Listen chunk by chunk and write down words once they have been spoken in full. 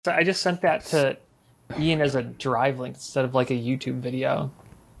So I just sent that to Ian as a drive link instead of like a YouTube video.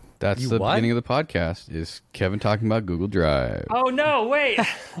 That's the beginning of the podcast. Is Kevin talking about Google Drive? Oh no! Wait.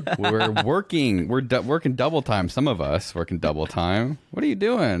 We're working. We're working double time. Some of us working double time. What are you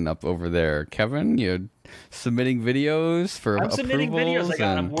doing up over there, Kevin? You submitting videos for I'm submitting videos.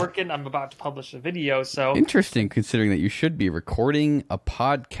 I'm and... working. I'm about to publish a video. So interesting, considering that you should be recording a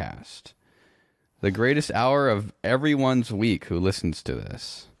podcast. The greatest hour of everyone's week who listens to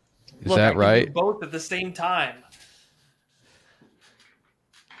this. Is that right? Do both at the same time.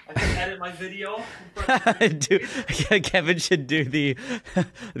 I can edit my video. Kevin should do the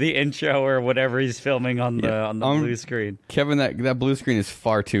intro or whatever he's filming on the blue screen. Kevin, that blue screen is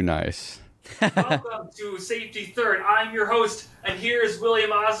far too nice. Welcome to Safety Third. I'm your host, and here is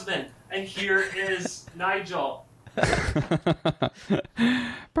William Osmond, and here is Nigel. Are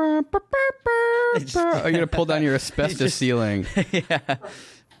you gonna pull down your asbestos ceiling? Yeah.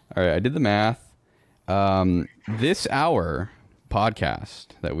 All right, I did the math. This hour podcast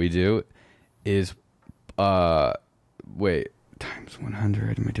that we do is times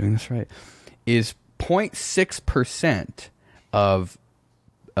 100. Am I doing this right? Is 0.6% of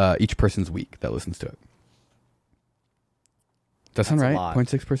each person's week that listens to it. Does that sound right?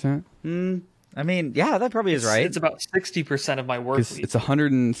 0.6%. I mean, yeah, that probably is right. It's about 60% of my work week. It's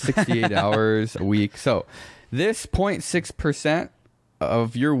 168 hours a week. So this 0.6%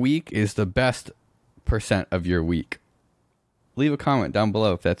 of your week is the best percent of your week. Leave a comment down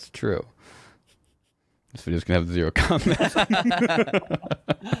below if that's true. This video's gonna have 0 comments.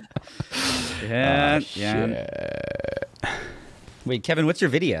 Yeah. Wait, Kevin, what's your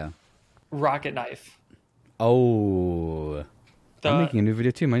video? Rocket knife. Oh. I'm making a new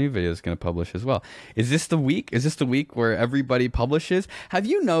video too. My new video is going to publish as well. Is this the week? Is this the week where everybody publishes? Have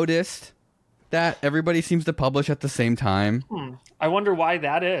you noticed that everybody seems to publish at the same time? I wonder why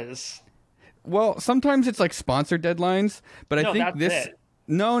that is. Well, sometimes it's like sponsored deadlines, but I think this... It.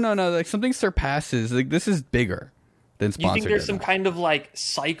 No. Like something surpasses. Like this is bigger than sponsored. You think there's deadlines. some kind of like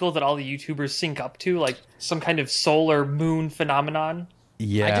cycle that all the YouTubers sync up to? Like some kind of solar moon phenomenon?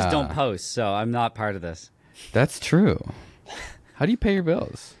 Yeah. I just don't post, so I'm not part of this. That's true. How do you pay your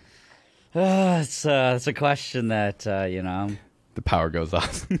bills? It's a question that, The power goes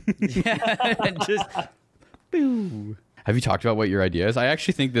off. yeah, just... Boo. Have you talked about what your idea is? I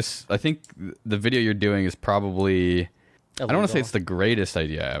think the video you're doing is probably... illegal. I don't want to say it's the greatest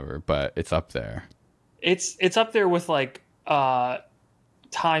idea ever, but it's up there. It's up there with like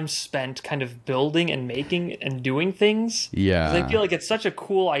time spent kind of building and making and doing things. Yeah. 'Cause I feel like it's such a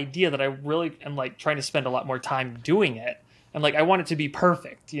cool idea that I really am like trying to spend a lot more time doing it. And like I want it to be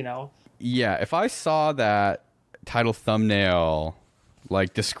perfect, you know? Yeah, if I saw that title thumbnail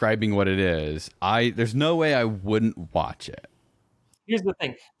like describing what it is, there's no way I wouldn't watch it. Here's the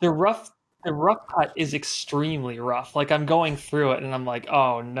thing. The rough cut is extremely rough. Like I'm going through it and I'm like,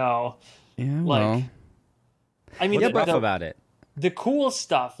 oh no. Yeah, Like well. I mean What's rough about it? The cool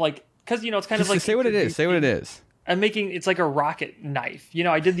stuff, like because it's kind of like say what it is. Say what it is. it's like a rocket knife.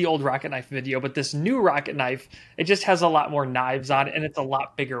 I did the old rocket knife video, but this new rocket knife, it just has a lot more knives on it, and it's a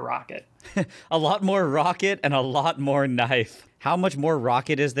lot bigger rocket. A lot more rocket and a lot more knife. How much more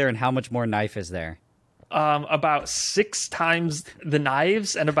rocket is there and how much more knife is there? About 6 times the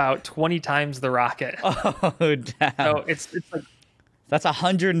knives and about 20 times the rocket. Oh, damn. So it's like... That's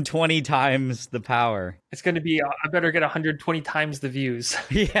 120 times the power. It's going to be... I better get 120 times the views.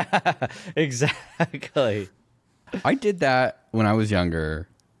 Yeah, exactly. I did that when I was younger.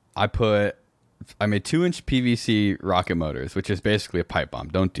 I made 2-inch PVC rocket motors, which is basically a pipe bomb.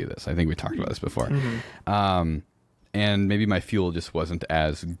 Don't do this. I think we talked about this before. Mm-hmm. And maybe my fuel just wasn't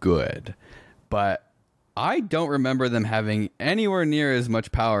as good. But I don't remember them having anywhere near as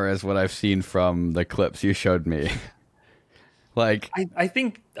much power as what I've seen from the clips you showed me. Like, I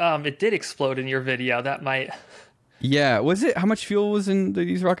think it did explode in your video. That might... Yeah. Was it... How much fuel was in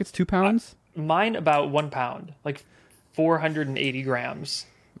these rockets? 2 pounds? Mine about 1 pound. Like 480 grams.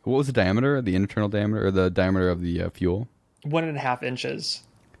 What was the diameter? The internal diameter or the diameter of the fuel? 1.5 inches.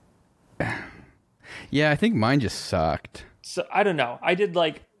 Yeah, I think mine just sucked. So I don't know. I did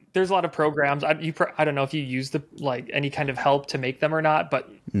like... There's a lot of programs. I don't know if you use any kind of help to make them or not, but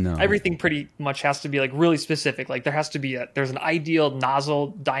no. Everything pretty much has to be like really specific. Like there has to be there's an ideal nozzle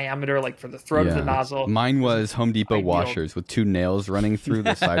diameter, like for the throat of the nozzle. Mine was Home Depot washers with 2 nails running through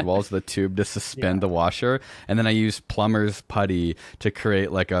the sidewalls of the tube to suspend the washer, and then I used plumber's putty to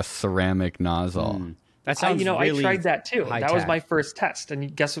create like a ceramic nozzle. That sounds really I tried that too. That was tech. my first test,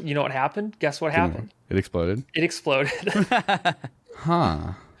 and you know what happened? Guess what happened? It exploded. It exploded.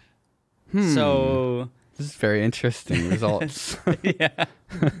 Huh. So This is very interesting results. Yeah.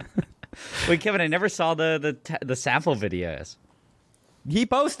 Wait, Kevin, I never saw the sample videos. He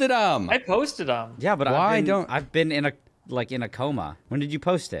posted them. I posted them. Yeah, but Why I've been in a coma. When did you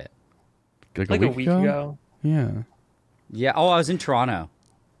post it? Like a week ago. Yeah. Yeah. Oh, I was in Toronto.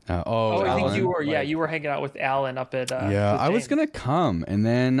 Oh, I think Alan. you were. Yeah, you were hanging out with Alan up at. Yeah, with I was James. gonna come, and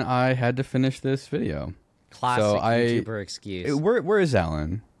then I had to finish this video. Classic So YouTuber excuse. Where is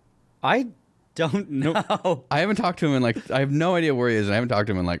Alan? I don't know. I haven't talked to him in I have no idea where he is. And I haven't talked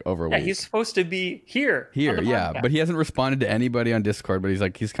to him in over a Yeah, week. he's supposed to be here. Here, on the yeah, podcast. but he hasn't responded to anybody on Discord. But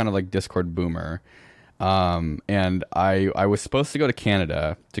he's kind of like Discord boomer. And I was supposed to go to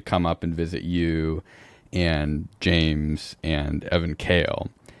Canada to come up and visit you and James and Evan Kale.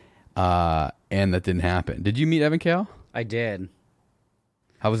 And that didn't happen. Did you meet Evan Kale? I did.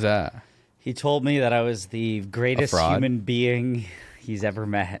 How was that? He told me that I was the greatest fraud? human being he's ever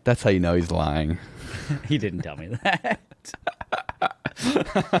met. That's how you know he's lying. He didn't tell me that.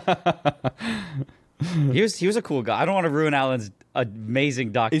 He was a cool guy. I don't want to ruin Alan's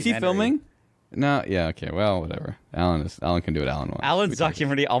amazing documentary. Is he filming? No, yeah, okay, well, whatever. Alan can do what Alan wants. Alan's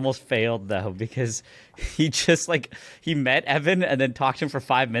documentary almost failed though because he just he met Evan and then talked to him for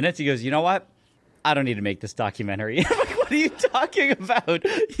 5 minutes. He goes, "You know what? I don't need to make this documentary." I'm like, "What are you talking about?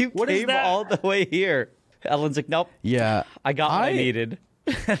 You What is came that? all the way here." Alan's like, "Nope, Yeah, I got what I needed."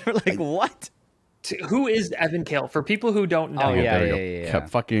 And we're like, "What?" Who is Evan Kale? For people who don't know, Oh, yeah. there we go.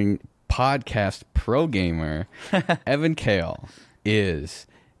 Fucking podcast pro gamer. Evan Kale is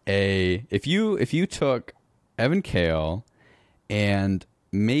if you took Evan Kale and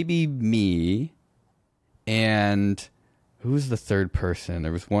maybe me and who's the third person?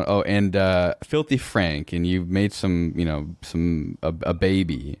 There was one and Filthy Frank, and you made a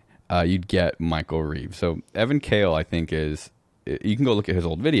baby, you'd get Michael Reeves. So Evan Kale, I think, is, you can go look at his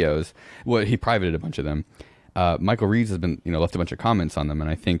old videos. Well, he privated a bunch of them. Michael Reeves has been, left a bunch of comments on them, and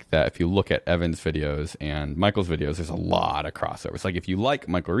I think that if you look at Evan's videos and Michael's videos, there's a lot of crossovers. Like, if you like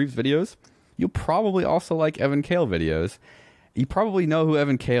Michael Reeves' videos, you'll probably also like Evan Kale videos. You probably know who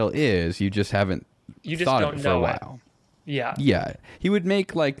Evan Kale is, you just haven't thought of it for a while. Yeah. Yeah, he would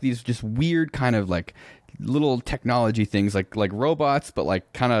make these just weird kind of little technology things, like robots,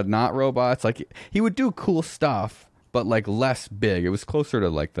 but kind of not robots. He would do cool stuff, but less big. It was closer to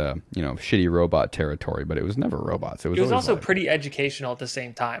the shitty robot territory, but it was never robots. It was It was always also pretty educational at the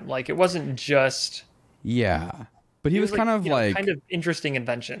same time. It wasn't just. yeah, but he was kind of kind of interesting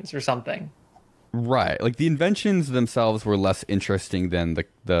inventions or something. right. The inventions themselves were less interesting than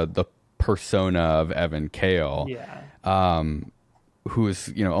the persona of Evan Kale. Yeah. Who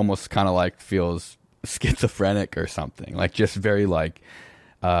is almost kind of feels schizophrenic or something. Just very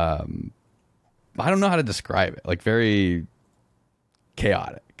I don't know how to describe it. Very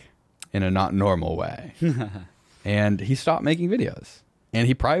chaotic in a not normal way. And he stopped making videos, and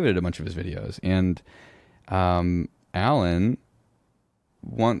he privated a bunch of his videos. And Alan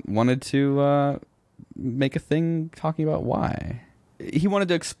wanted to make a thing talking about why. He wanted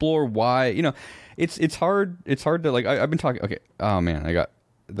to explore why. It's hard. It's hard to I've been talking. Okay. Oh man,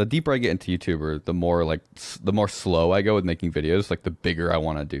 the deeper I get into YouTuber, the more slow I go with making videos. The bigger I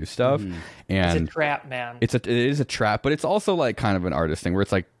want to do stuff. It's And a trap, man. it is a trap, but it's also kind of an artist thing where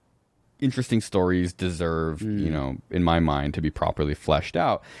it's interesting stories deserve, in my mind, to be properly fleshed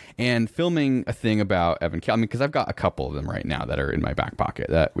out. And filming a thing about Evan Kale, because I've got a couple of them right now that are in my back pocket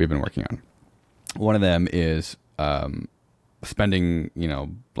that we've been working on. One of them is spending,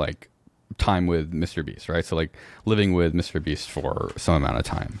 time with Mr. Beast, right? So living with Mr. Beast for some amount of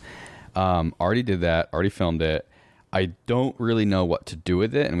time. Already did that, already filmed it. I don't really know what to do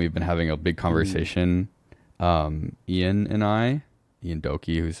with it, and we've been having a big conversation, Ian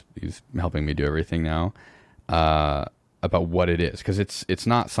Doki, who's helping me do everything now, about what it is, because it's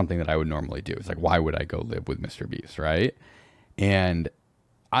not something that I would normally do. It's why would I go live with Mr. Beast, right? And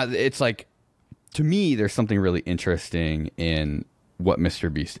it's to me, there's something really interesting in what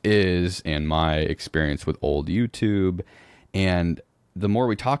Mr. Beast is and my experience with old YouTube. And the more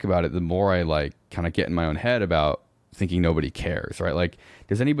we talk about it, the more I kind of get in my own head about thinking nobody cares, right?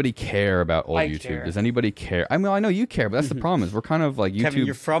 Does anybody care about old YouTube? care. Does anybody care? I know you care, but that's the problem is we're kind of YouTube Kevin,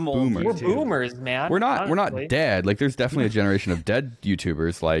 you're from old boomers. We're YouTube. boomers, man. We're not honestly. dead. There's definitely a generation of dead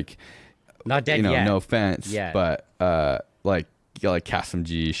YouTubers Not dead yet. no offense, Yet. but Kasim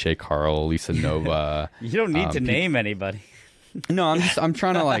G, Shay Carl, Lisa Nova. You don't need to name anybody. No, I'm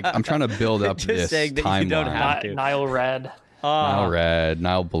trying to build up Just this saying that timeline. you don't have to. Nile Red, Nile Red,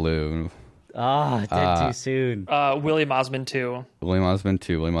 Nile Blue, Dead too soon. William Osmond 2. William Osmond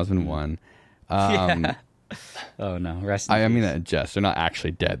 2, William Osmond 1. Oh no, rest in I mean peace. that in jest. They're not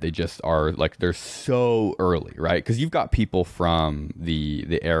actually dead. They just are like they're so early, right? Because you've got people from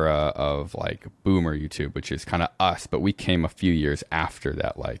the era of like boomer YouTube, which is kind of us, but we came a few years after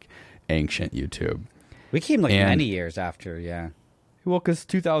that, like ancient YouTube. We came like And- many years after, yeah. Well, because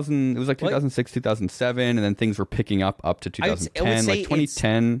 2000, it was like 2006, 2007, and then things were picking up to I would 2010, say like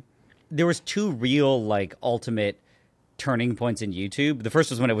 2010. There was two real like ultimate turning points in YouTube. The first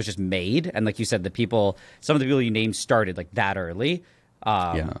was when it was just made, and like you said, some of the people you named started like that early.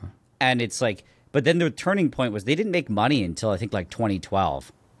 Yeah. And it's like, but then the turning point was they didn't make money until I think like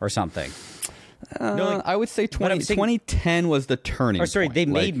 2012 or something. No, like, I would say what I'm saying- 2010 was the turning. or sorry, point. they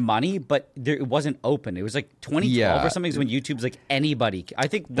Like, made money, but it wasn't open. It was like 2012 Yeah. or something is when YouTube's like anybody. I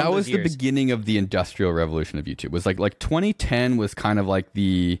think one that of was those the years, beginning of the industrial revolution of YouTube. Was like 2010 was kind of like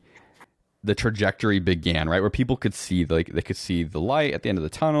the trajectory began, right? Where people could see they could see the light at the end of the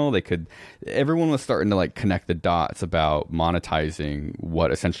tunnel. Everyone was starting to like connect the dots about monetizing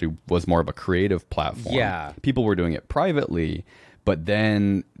what essentially was more of a creative platform. Yeah. People were doing it privately, but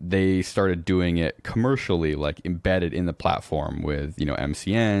then they started doing it commercially, like embedded in the platform with,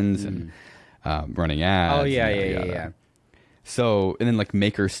 MCNs and running ads. Oh yeah, and yeah, yada, yeah, yada. yeah. So, and then like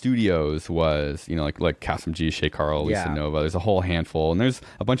Maker Studios was, like Kasim G, Shay Carl, Lisa Yeah. Nova. There's a whole handful, and there's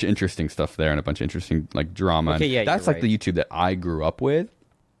a bunch of interesting stuff there, and a bunch of interesting like drama. Okay, and yeah, that's you're like the YouTube that I grew up with.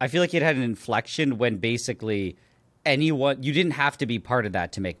 I feel like it had an inflection when basically you didn't have to be part of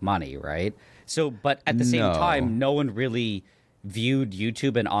that to make money, right? So, but at the same No. time, no one really viewed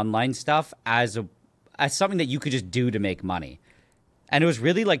YouTube and online stuff as something that you could just do to make money. And it was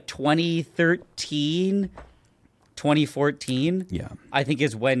really like 2013, 2014. Yeah. I think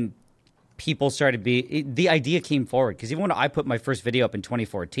is when people started the idea came forward, because even when I put my first video up in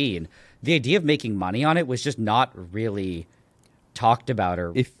 2014, the idea of making money on it was just not really talked about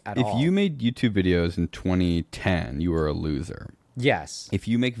or If at all. you made YouTube videos in 2010, you were a loser. Yes. If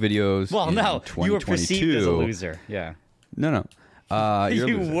you make videos, Well, in no, you were 2022, perceived as a loser. Yeah. No. You're a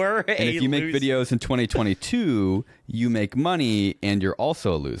You loser. were and a if you make loser. videos in 2022, you make money, and you're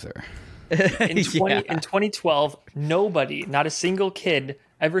also a loser. In Yeah. 2012, nobody, not a single kid,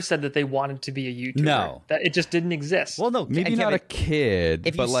 ever said that they wanted to be a YouTuber. No. That it just didn't exist. Well, no, Maybe and not a Kevin, kid,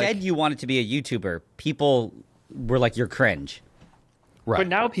 if you but like said you wanted to be a YouTuber, people were like, "You're cringe." right. But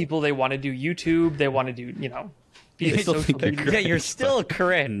now people, they want to do YouTube. They want to do, be a still social think they're media. Yeah, you're still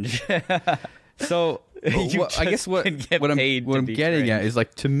cringe. So You I guess just what can get what I'm paid what to I'm be getting at cringe. is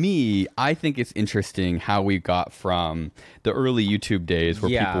like, to me, I think it's interesting how we got from the early YouTube days where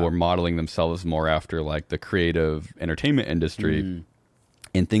Yeah. people were modeling themselves more after like the creative entertainment industry, Mm.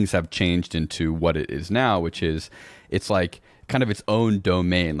 and things have changed into what it is now, which is it's like kind of its own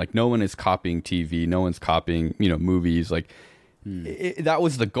domain. Like no one is copying TV, no one's copying movies. Like that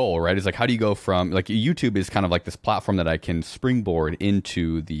was the goal, right? It's like, how do you go from like YouTube is kind of like this platform that I can springboard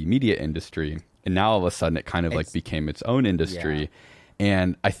into the media industry, and now all of a sudden it kind of like became its own industry.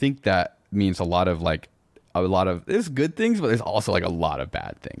 And I think that means a lot of there's good things, but there's also like a lot of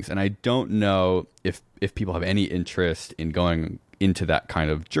bad things. And I don't know if people have any interest in going into that kind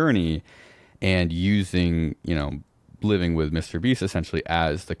of journey and using living with Mr. Beast essentially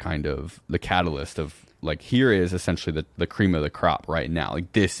as the kind of the catalyst of like, here is essentially the cream of the crop right now.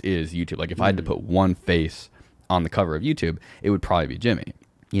 Like this is YouTube. Like if I had to put one face on the cover of YouTube, it would probably be Jimmy.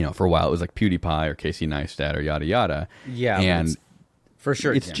 For a while it was like PewDiePie or Casey Neistat or yada yada. Yeah, but and it's for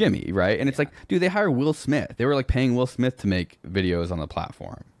sure, it's Jimmy, right? And it's like, dude, they hire Will Smith. They were like paying Will Smith to make videos on the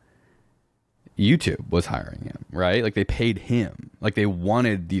platform. YouTube was hiring him, right? Like they paid him. Like they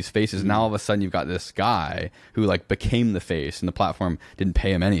wanted these faces. Now all of a sudden you've got this guy who like became the face, and the platform didn't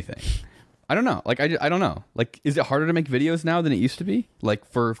pay him anything. I don't know. Like I don't know. Like, is it harder to make videos now than it used to be? Like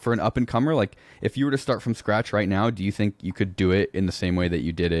for an up and comer, like if you were to start from scratch right now, do you think you could do it in the same way that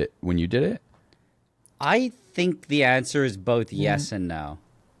you did it when you did it? I think the answer is both yes and no.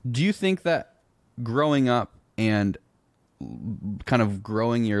 Do you think that growing up and kind of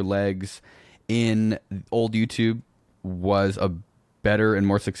growing your legs in old YouTube was a better and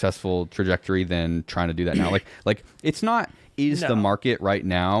more successful trajectory than trying to do that now? Like it's not, is the No. market right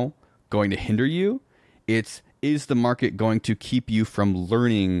now going to hinder you? It's, is the market going to keep you from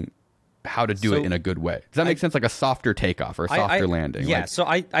learning how to do So, it in a good way? Does that make sense? Like a softer takeoff or a softer landing? Yeah, Like, so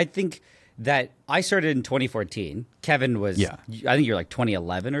I think that I started in 2014. Kevin was, Yeah. I think you're like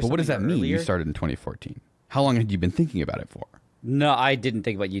 2011 or but something. what does that or mean? earlier. You started in 2014. How long had you been thinking about it for? No, I didn't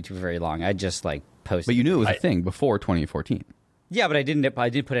think about YouTube very long. I just like posted. But you knew it was a thing before 2014. Yeah, but I didn't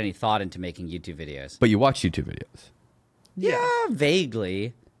put any thought into making YouTube videos. But you watched YouTube videos. Yeah,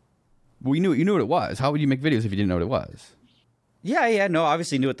 vaguely. Well, you knew what it was. How would you make videos if you didn't know what it was? Yeah, no,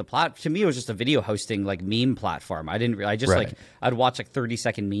 obviously knew what to me, it was just a video hosting, like, meme platform. I didn't, I just, Right. like, I'd watch, like,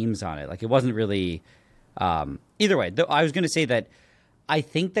 30-second memes on it. Like, it wasn't really, either way. Though I was going to say that I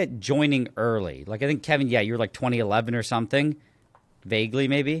think that joining early, like, I think, Kevin, yeah, you were, like, 2011 or something, vaguely,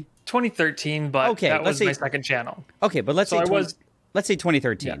 maybe? 2013, but Okay, that let's was my say- second channel. Okay, but let's So say I was- let's say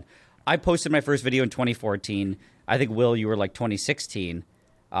 2013. Yeah. I posted my first video in 2014. I think, Will, you were, like, 2016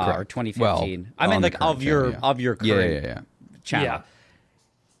 or Correct. 2015. Well, I meant, on the like, current of your channel, yeah. current Yeah. channel. Yeah.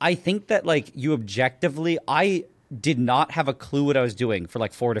 I think that, like, you objectively, I did not have a clue what I was doing for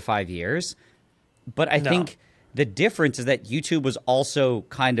like 4 to 5 years. But I No. think the difference is that YouTube was also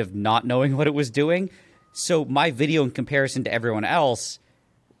kind of not knowing what it was doing. So my video in comparison to everyone else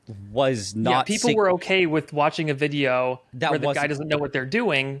was not. Yeah, people were okay with watching a video That where the guy wasn't- doesn't know what they're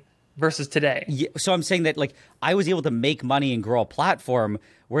doing versus today. Yeah, so I'm saying that, like, I was able to make money and grow a platform,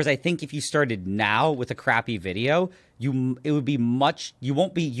 whereas I think if you started now with a crappy video, it would be much. You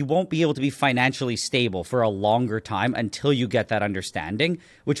won't be able to be financially stable for a longer time until you get that understanding,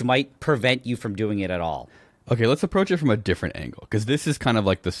 which might prevent you from doing it at all. Okay, let's approach it from a different angle, because this is kind of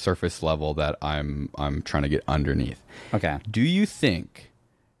like the surface level that I'm trying to get underneath. Okay. Do you think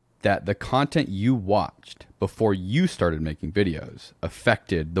that the content you watched before you started making videos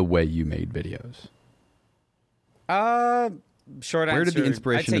affected the way you made videos? Short answer. Where did the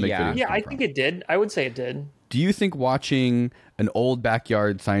inspiration I'd to say make yeah. videos Yeah, come I from? think it did. I would say it did. Do you think watching an old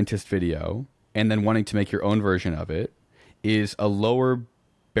backyard scientist video and then wanting to make your own version of it is a lower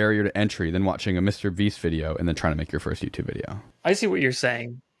barrier to entry than watching a Mr. Beast video and then trying to make your first YouTube video? I see what you're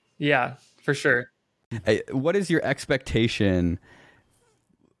saying. Yeah, for sure. What is your expectation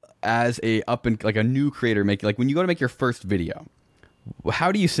as a new creator making, like, when you go to make your first video?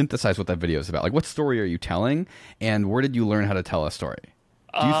 How do you synthesize what that video is about? Like, what story are you telling, and where did you learn how to tell a story?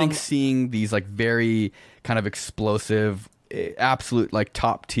 Do you think seeing these, like, very kind of explosive, absolute, like,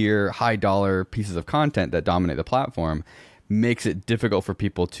 top tier, high dollar pieces of content that dominate the platform makes it difficult for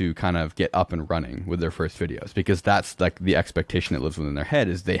people to kind of get up and running with their first videos? Because that's, like, the expectation that lives within their head,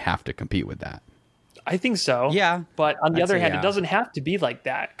 is they have to compete with that. I think so. Yeah. But on the I'd other say hand, yeah. it doesn't have to be like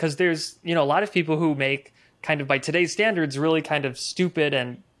that, because there's, a lot of people who make kind of, by today's standards, really kind of stupid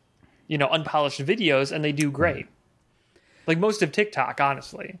and, unpolished videos, and they do great. Like most of TikTok,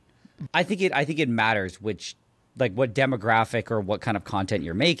 honestly. I think it matters which, like, what demographic or what kind of content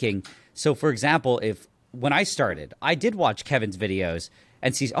you're making. So, for example, when I started, I did watch Kevin's videos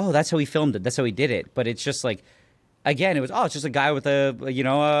and see, oh, that's how he filmed it, that's how he did it. But it's just like, again, it was, it's just a guy with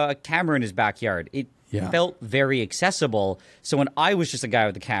a camera in his backyard. It felt very accessible. So when I was just a guy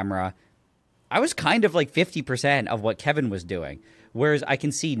with a camera, I was kind of like 50% of what Kevin was doing. Whereas I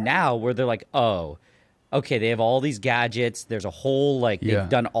can see now where they're like, oh, okay, they have all these gadgets. There's a whole, like, they've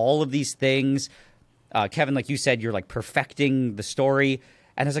done all of these things. Kevin, like you said, you're, like, perfecting the story.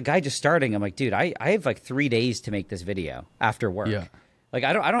 And as a guy just starting, I'm like, dude, I have like 3 days to make this video after work. Yeah. Like,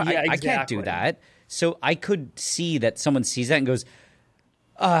 I can't do exactly. that. So I could see that someone sees that and goes,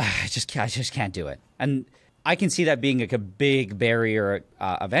 I just can't do it. And I can see that being, like, a big barrier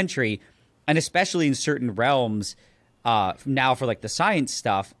of entry. And especially in certain realms, now for, like, the science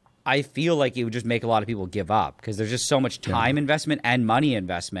stuff, I feel like it would just make a lot of people give up, because there's just so much time investment and money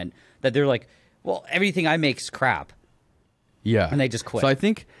investment that they're like, well, everything I make is crap. Yeah. And they just quit. So I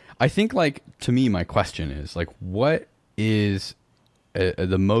think like, to me, my question is, like, what is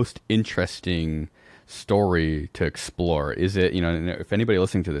the most interesting story to explore? Is it, if anybody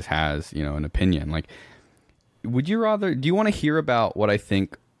listening to this has, an opinion, like, do you want to hear about what I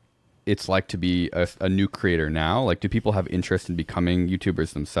think it's like to be a new creator now? Like, do people have interest in becoming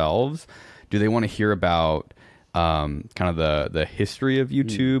YouTubers themselves? Do they want to hear about kind of the history of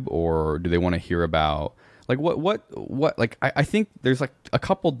YouTube, or do they want to hear about, like, what like, I think there's, like, a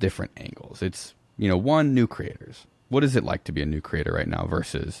couple different angles. It's, one, new creators. What is it like to be a new creator right now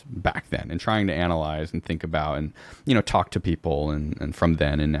versus back then, and trying to analyze and think about and, talk to people and from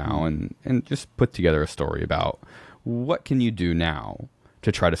then and now, and just put together a story about what can you do now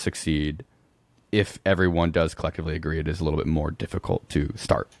to try to succeed if everyone does collectively agree it is a little bit more difficult to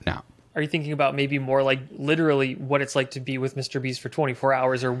start now. Are you thinking about maybe more like literally what it's like to be with Mr. Beast for 24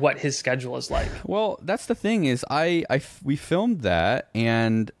 hours, or what his schedule is like? Well, that's the thing, is we filmed that,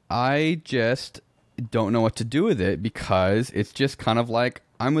 and I just don't know what to do with it, because it's just kind of like,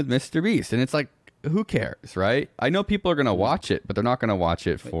 I'm with Mr. Beast, and it's like, who cares, right? I know people are going to watch it, but they're not going to watch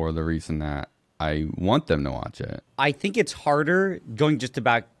it for the reason that I want them to watch it. I think it's harder going just to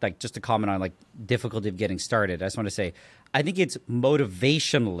comment on, like, difficulty of getting started. I just want to say, I think it's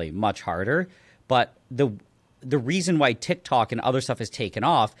motivationally much harder, but the reason why TikTok and other stuff has taken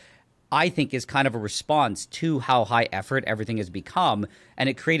off, I think is kind of a response to how high effort everything has become. And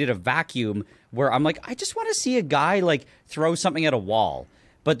it created a vacuum where I'm like, I just want to see a guy like throw something at a wall.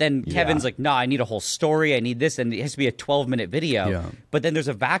 But then Kevin's like, no, I need a whole story. I need this. And it has to be a 12-minute video. Yeah. But then there's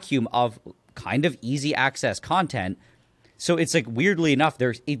a vacuum of kind of easy access content. So it's like, weirdly enough,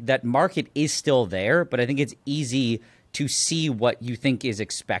 that market is still there. But I think it's easy to see what you think is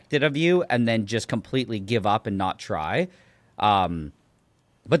expected of you and then just completely give up and not try.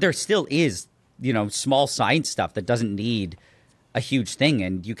 But there still is, small science stuff that doesn't need a huge thing,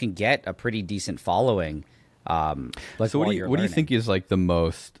 and you can get a pretty decent following. So what do you think is like the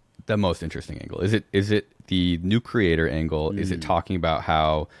most interesting angle? Is it the new creator angle? Is it talking about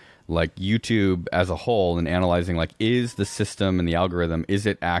how like YouTube as a whole and analyzing like, is the system and the algorithm, is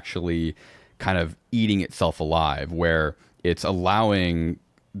it actually kind of eating itself alive, where it's allowing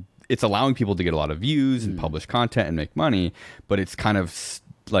people to get a lot of views and publish content and make money, but it's kind of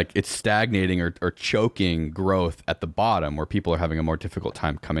like it's stagnating or choking growth at the bottom, where people are having a more difficult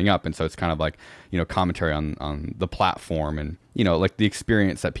time coming up. And so it's kind of like, commentary on the platform and, like the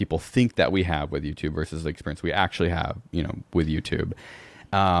experience that people think that we have with YouTube versus the experience we actually have, with YouTube.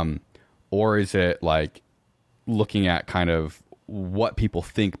 Or is it like looking at kind of what people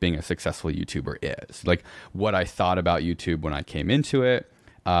think being a successful YouTuber is, like what I thought about YouTube when I came into it,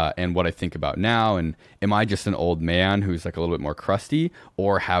 and what I think about now, and am I just an old man who's like a little bit more crusty,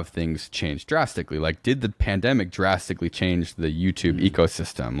 or have things changed drastically? Like, did the pandemic drastically change the YouTube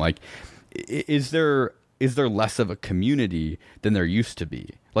ecosystem? Like, is there less of a community than there used to be?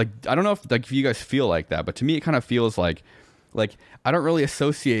 Like, I don't know if you guys feel like that, but to me it kind of feels like I don't really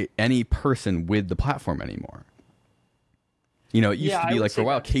associate any person with the platform anymore. It used to be like for a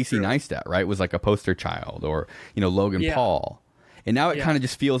while, Casey Neistat, right, was like a poster child, or, Logan Paul. And now it kind of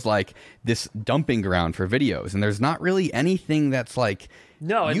just feels like this dumping ground for videos. And there's not really anything that's like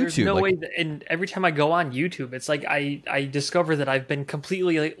No, and YouTube. There's no way that, and every time I go on YouTube, it's like I discover that I've been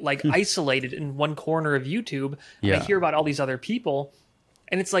completely like isolated in one corner of YouTube. Yeah. I hear about all these other people,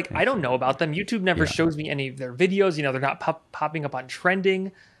 and it's like, I don't know about them. YouTube never shows me any of their videos. They're not popping up on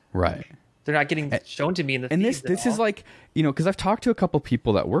trending. Right. They're not getting shown to me in the and feeds this is like, because I've talked to a couple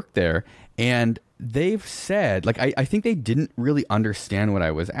people that work there, and they've said, like, I think they didn't really understand what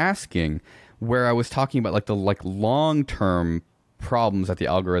I was asking, where I was talking about like the long-term problems that the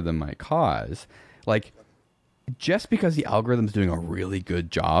algorithm might cause. Like, just because the algorithm's doing a really good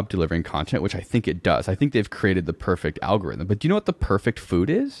job delivering content, which I think it does, I think they've created the perfect algorithm. But do you know what the perfect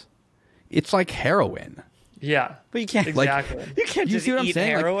food is? It's like heroin. Yeah, but you can't exactly. You can't you just see what I'm eat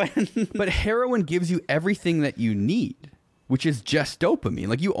saying? heroin. But heroin gives you everything that you need, which is just dopamine.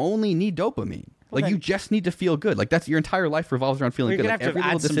 Like, you only need dopamine. Like, you just need to feel good. Like, that's your entire life revolves around feeling You're good. gonna Like, have every to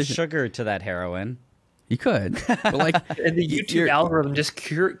add little some decision. sugar to that heroin. You could, but like, And the YouTube algorithm just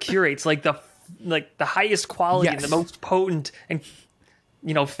curates like the highest quality and the most potent, and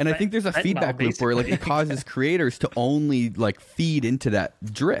and I think there's a feedback loop where like it causes creators to only like feed into that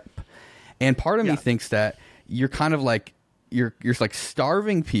drip. And part of me thinks that you're kind of like you're like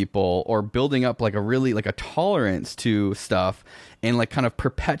starving people, or building up like a really like a tolerance to stuff, and like kind of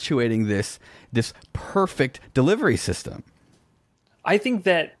perpetuating this perfect delivery system. I think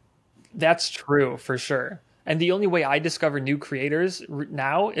that's true for sure. And the only way I discover new creators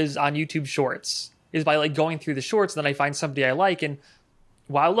now is on YouTube Shorts, is by like going through the shorts. Then I find somebody I like, and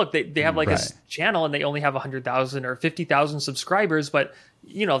wow, look, they have like a channel and they only have 100,000 or 50,000 subscribers, but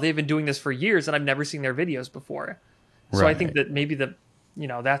they've been doing this for years and I've never seen their videos before. So I think that maybe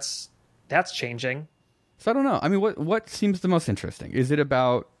that's changing. So I don't know. I mean, what seems the most interesting? Is it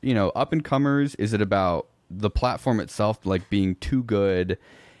about, up and comers? Is it about the platform itself like being too good?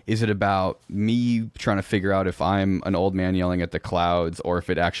 Is it about me trying to figure out if I'm an old man yelling at the clouds, or if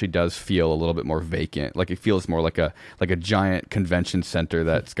it actually does feel a little bit more vacant? Like, it feels more like a giant convention center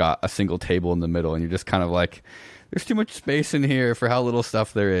that's got a single table in the middle, and you're just kind of like, there's too much space in here for how little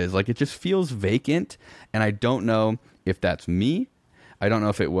stuff there is. Like, it just feels vacant, and I don't know if that's me. I don't know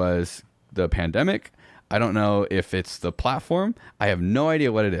if it was the pandemic. I don't know if it's the platform. I have no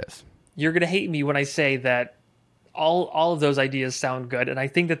idea what it is. You're going to hate me when I say that all of those ideas sound good, and I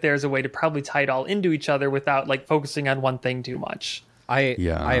think that there's a way to probably tie it all into each other without like focusing on one thing too much. I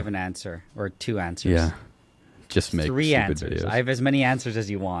have an answer, or two answers. Yeah. Just make three answers. Videos. I have as many answers as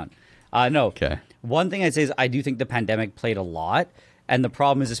you want. No. Okay. One thing I'd say is I do think the pandemic played a lot, and the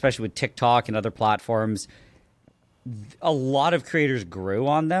problem is, especially with TikTok and other platforms, a lot of creators grew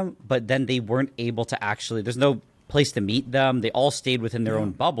on them, but then they weren't able to actually, there's no place to meet them. They all stayed within their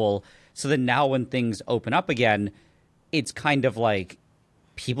own bubble. So then now when things open up again, it's kind of like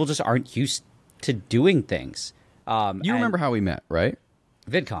people just aren't used to doing things. You remember how we met, right?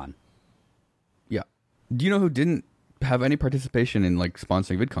 VidCon. Do you know who didn't have any participation in like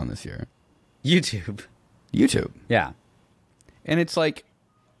sponsoring VidCon this year? YouTube. YouTube. Yeah. And it's like,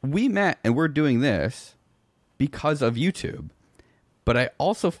 we met and we're doing this because of YouTube. But I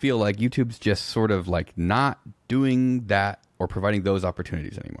also feel like YouTube's just sort of like not doing that or providing those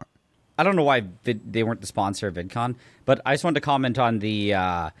opportunities anymore. I don't know why they weren't the sponsor of VidCon, but I just wanted to comment on the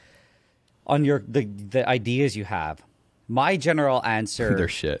ideas you have. My general answer... They're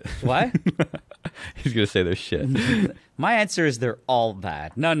shit. What? He's going to say they're shit. My answer is they're all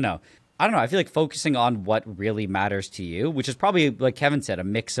bad. No. I don't know. I feel like focusing on what really matters to you, which is probably, like Kevin said, a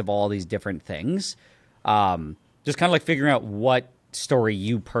mix of all these different things. Just kind of like figuring out what story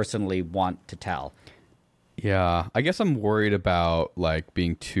you personally want to tell. Yeah, I guess I'm worried about like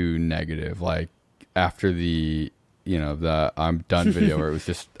being too negative. Like after the I'm done video where it was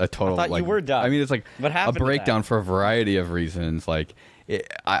just a total I thought like you were done. I mean, it's like What a happened to breakdown that? for a variety of reasons. Like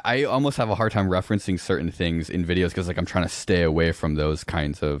I almost have a hard time referencing certain things in videos because like I'm trying to stay away from those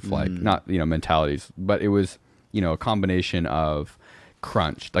kinds of like not mentalities. But it was a combination of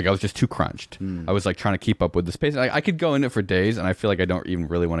crunched. Like I was just too crunched. I was like trying to keep up with the pace. I could go in it for days, and I feel like I don't even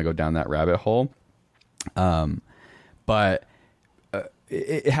really want to go down that rabbit hole. But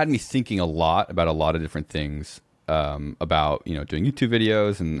it had me thinking a lot about a lot of different things. About doing YouTube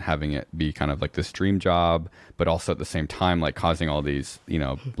videos and having it be kind of like this dream job, but also at the same time like causing all these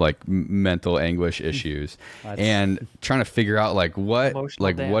like mental anguish issues, and trying to figure out like what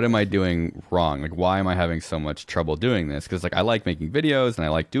am I doing wrong? Like why am I having so much trouble doing this? Because like I like making videos and I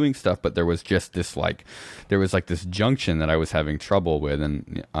like doing stuff, but there was just this this junction that I was having trouble with,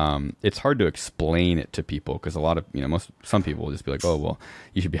 and it's hard to explain it to people because a lot of some people will just be like, oh well,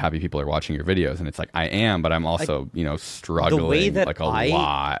 you should be happy people are watching your videos, and it's like I am, but I'm also struggling like a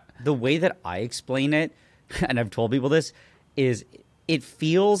lot. The way that I explain it, and I've told people this, is it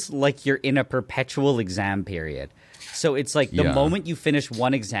feels like you're in a perpetual exam period. So it's like the moment you finish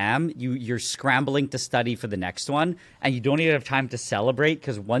one exam, you're scrambling to study for the next one, and you don't even have time to celebrate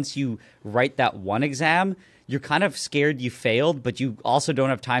because once you write that one exam, you're kind of scared you failed, but you also don't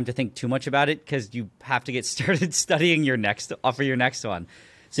have time to think too much about it because you have to get started studying for your next one.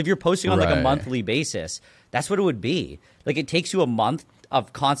 So if you're posting on like a monthly basis, that's what it would be. Like it takes you a month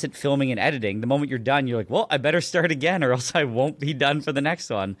of constant filming and editing. The moment you're done, you're like, well, I better start again or else I won't be done for the next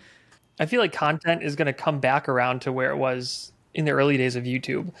one. I feel like content is going to come back around to where it was in the early days of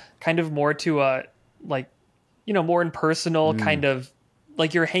YouTube, kind of more to a more impersonal kind of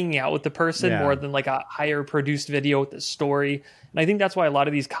like you're hanging out with the person more than like a higher produced video with a story. And I think that's why a lot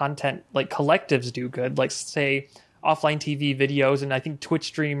of these content like collectives do good. Like say offline TV videos, and I think Twitch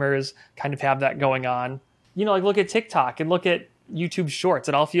streamers kind of have that going on. Like look at TikTok and look at YouTube Shorts.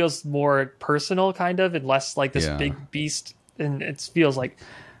 It all feels more personal kind of and less like this big beast, and it feels like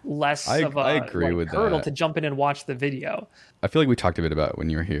less of a agree with hurdle that. to jump in and watch the video. I feel like we talked a bit about it when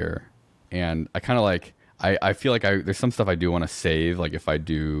you were here, and I kind of like I feel like there's some stuff I do want to save, like if I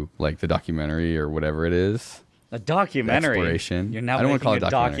do like the documentary or whatever it is. A documentary. Exploration. You're now I don't want to call it a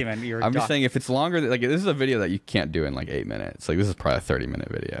documentary. I'm just saying if it's longer, like this is a video that you can't do in like 8 minutes. Like this is probably a 30-minute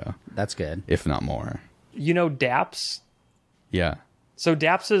video. That's good. If not more. Daps? Yeah. So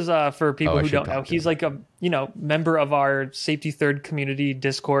Daps is for people who don't know, he's like a member of our Safety Third community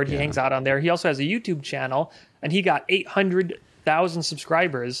Discord. He hangs out on there. He also has a YouTube channel, and he got 800,000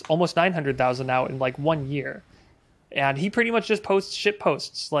 subscribers, almost 900,000 now in like 1 year. And he pretty much just posts shit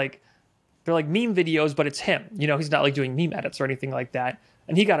posts. Like they're like meme videos, but it's him. He's not like doing meme edits or anything like that.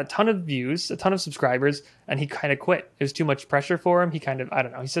 And he got a ton of views, a ton of subscribers, and he kind of quit. It was too much pressure for him. He kind of, I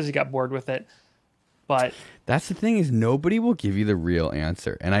don't know. He says he got bored with it. But that's the thing is nobody will give you the real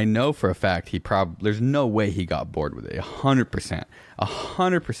answer. And I know for a fact there's no way he got bored with it.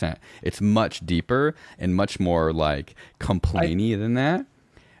 100%. It's much deeper and much more like complainy than that.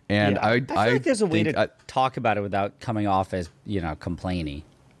 And I feel like there's a way to talk about it without coming off as, complainy.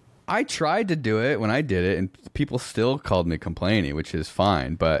 I tried to do it when I did it, and people still called me complainy, which is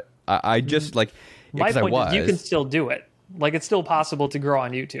fine. But I just like my point is you can still do it. Like it's still possible to grow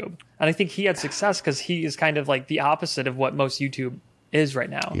on YouTube, and I think he had success because he is kind of like the opposite of what most YouTube is right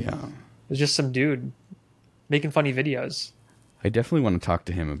now. Yeah, it's just some dude making funny videos. I definitely want to talk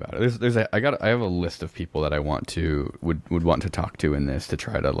to him about it. I have a list of people that I would want to talk to in this to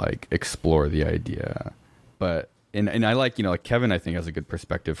try to like explore the idea, but. And I like, like Kevin, I think has a good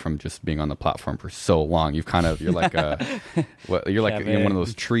perspective from just being on the platform for so long. You're like one of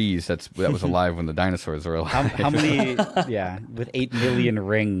those trees that was alive when the dinosaurs were alive. How many? With 8 million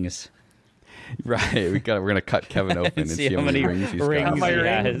rings. Right. We're gonna cut Kevin open and see how many rings he's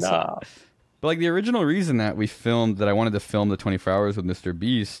got. But like the original reason that I wanted to film the 24 Hours with Mr.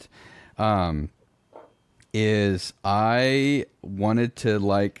 Beast, is I wanted to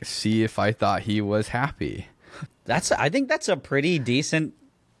like see if I thought he was happy. I think that's a pretty decent,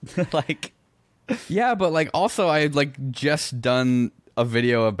 like. Yeah, but like also I had like just done a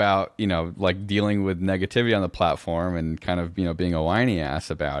video about, you know, like dealing with negativity on the platform and kind of, you know, being a whiny ass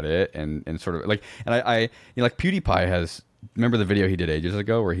about it and sort of like, and I you know, like PewDiePie has, remember the video he did ages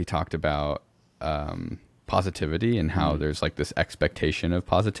ago where he talked about positivity and how there's like this expectation of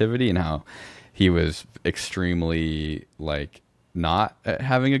positivity and how he was extremely like not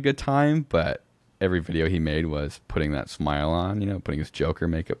having a good time, but every video he made was putting that smile on, you know, putting his Joker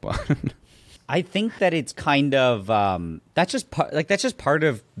makeup on. I think that it's kind of that's just part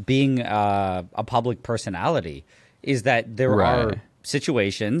of being a public personality, is that there are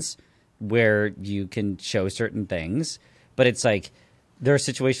situations where you can show certain things, but it's like there are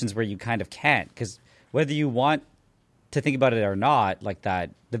situations where you kind of can't, because whether you want to think about it or not, like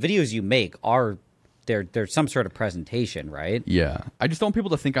that, the videos you make are they're some sort of presentation, right? Yeah, I just don't want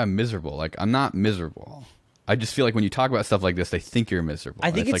people to think I'm miserable. Like I'm not miserable. I just feel like when you talk about stuff like this, they think you're miserable.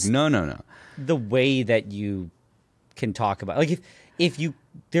 I think it's like no. The way that you can talk about, like if you,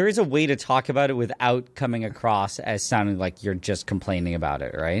 there is a way to talk about it without coming across as sounding like you're just complaining about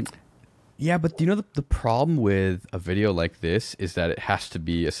it, right? Yeah, but you know the problem with a video like this is that it has to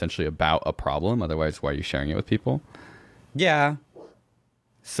be essentially about a problem. Otherwise, why are you sharing it with people? Yeah.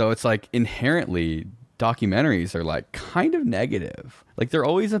 So it's like inherently documentaries are like kind of negative. Like they're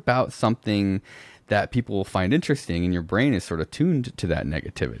always about something that people will find interesting, and your brain is sort of tuned to that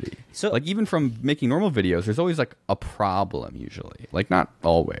negativity. So like even from making normal videos, there's always like a problem usually. Like not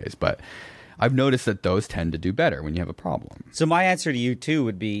always, but I've noticed that those tend to do better when you have a problem. So my answer to you too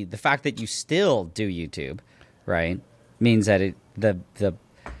would be the fact that you still do YouTube, right? Means that the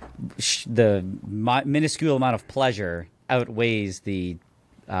minuscule amount of pleasure outweighs the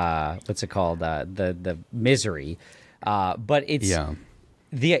what's it called, the misery. But it's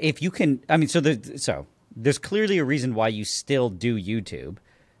if you can, I mean, so there's clearly a reason why you still do YouTube.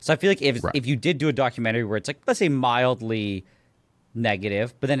 So I feel like if you did do a documentary where it's like, let's say mildly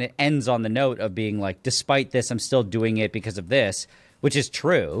negative, but then it ends on the note of being like, despite this, I'm still doing it because of this, which is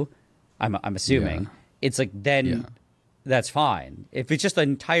true. I'm assuming it's like, then that's fine. If it's just an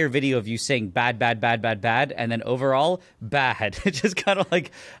entire video of you saying bad, and then overall bad, it's just kind of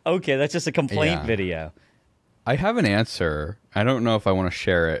like, okay, that's just a complaint video. I have an answer. I don't know if I want to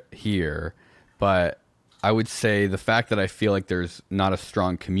share it here, but I would say the fact that I feel like there's not a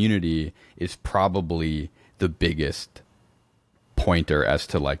strong community is probably the biggest pointer as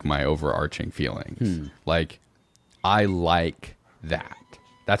to like my overarching feelings. Like I like that.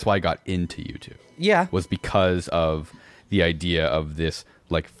 That's why I got into YouTube. Yeah. Was because of the idea of this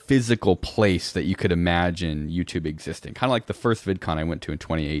like physical place that you could imagine YouTube existing. Kind of like the first VidCon I went to in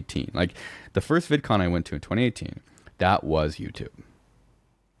 2018. Like the first VidCon I went to in 2018, that was YouTube.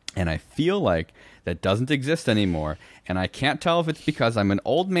 And I feel like that doesn't exist anymore. And I can't tell if it's because I'm an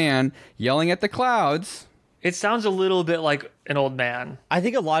old man yelling at the clouds. It sounds a little bit like an old man. I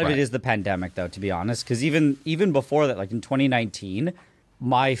think a lot of it is the pandemic, though, to be honest. Because even before that, like in 2019,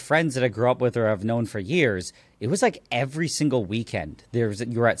 my friends that I grew up with or have known for years, it was like every single weekend you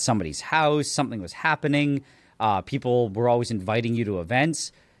were at somebody's house, something was happening. People were always inviting you to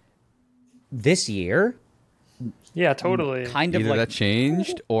events. This year, yeah, totally. Kind of either like that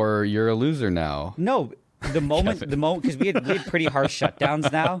changed or you're a loser now. No, the moment because we had pretty harsh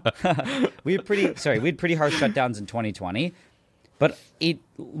shutdowns now. we had pretty harsh shutdowns in 2020. But it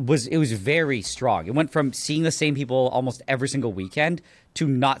was very strong. It went from seeing the same people almost every single weekend to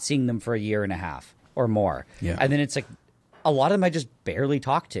not seeing them for a year and a half or more. Yeah. And then it's like a lot of them I just barely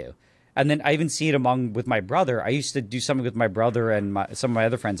talk to. And then I even see it with my brother. I used to do something with my brother and some of my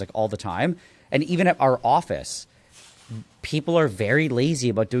other friends like all the time. And even at our office, people are very lazy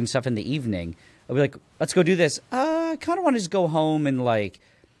about doing stuff in the evening. I'll be like, let's go do this. I kind of want to just go home and like...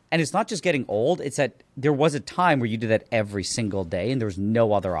 And it's not just getting old. It's that there was a time where you did that every single day and there was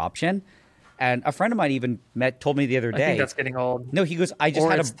no other option. And a friend of mine even told me the other day. I think that's getting old. No, he goes, I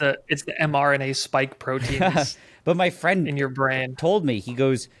just it's the mRNA spike proteins. But my friend in your brain told me, he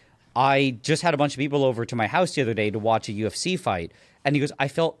goes, I just had a bunch of people over to my house the other day to watch a UFC fight. And he goes, I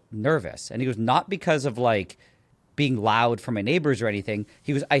felt nervous. And he goes, not because of like being loud for my neighbors or anything.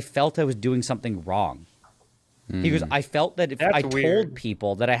 He goes, I felt I was doing something wrong. He goes, I felt that if That's told weird.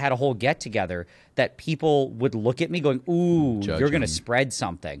 people that I had a whole get together, that people would look at me going, ooh, you're going to spread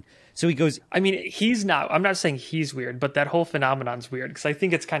something. So he goes, I mean, I'm not saying he's weird, but that whole phenomenon's weird because I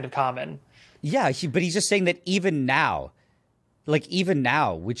think it's kind of common. yeah, but he's just saying that even now,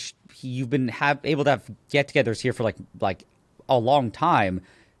 which you've been able to have get-togethers here for like a long time,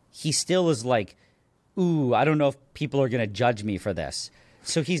 he still is like, ooh, I don't know if people are going to judge me for this.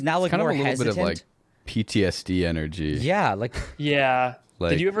 So he's now like Kind of more a little hesitant. bit of like PTSD energy. Yeah, like Yeah.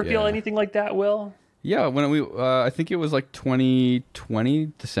 Like, Did you ever feel yeah. anything like that, Will? Yeah, when I think it was like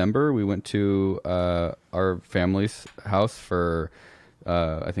 2020 December, we went to our family's house for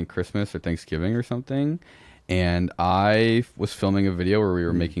I think Christmas or Thanksgiving or something, and I was filming a video where we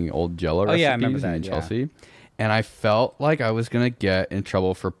were making old Jell-O recipes yeah, I remember that, in yeah. Chelsea, and I felt like I was gonna get in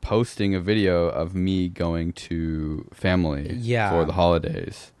trouble for posting a video of me going to family Yeah. for the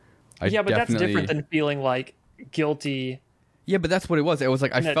holidays. Yeah, but that's definitely- different than feeling like guilty. Yeah, but that's what it was. It was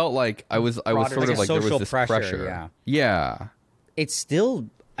like I In a felt like I was broader- sort like of a like there was social this pressure, pressure. yeah. Yeah. it's still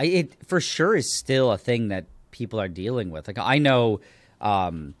it for sure is still a thing that people are dealing with. Like I know,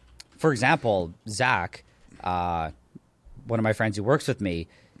 for example, Zach, one of my friends who works with me,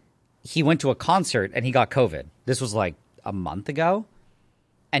 he went to a concert and he got COVID. This was like a month ago,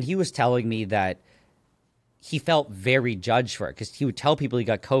 and he was telling me that he felt very judged for it because he would tell people he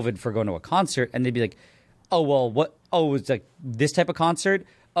got COVID for going to a concert, and they'd be like, "Oh well, what? Oh, it's like this type of concert.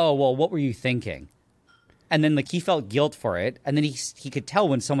 Oh well, what were you thinking?" And then like he felt guilt for it, and then he could tell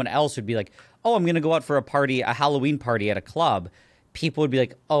when someone else would be like, "Oh, I'm gonna go out for a party, a Halloween party at a club." People would be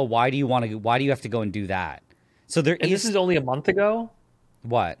like, "Oh, why do you want to? Why do you have to go and do that?" So there And is this is only a month ago.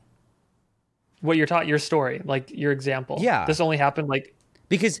 what What you're taught, your story, like your example. Yeah. This only happened like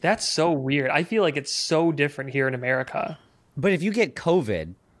because that's so weird. I feel like it's so different here in America. But if you get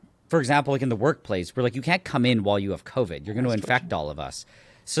COVID, for example, like in the workplace, where like you can't come in while you have COVID, you're going to infect all of us.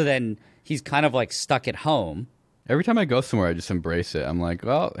 So then he's kind of like stuck at home. Every time I go somewhere, I just embrace it. I'm like,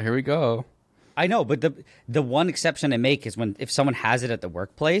 well, here we go. I know, but the one exception I make is when if someone has it at the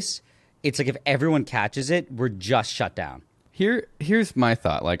workplace, it's like if everyone catches it, we're just shut down. Here's my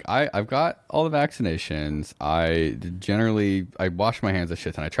thought. Like I've got all the vaccinations. I wash my hands a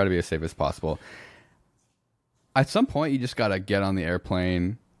shit ton. I try to be as safe as possible. At some point, you just gotta get on the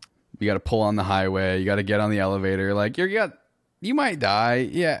airplane. You gotta pull on the highway. You gotta get on the elevator. Like you might die.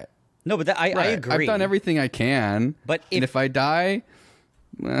 Yeah, No, but I right. agree. I've done everything I can. But and if I die,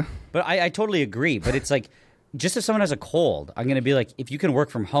 eh, But I totally agree. But it's like, just if someone has a cold, I'm going to be like, if you can work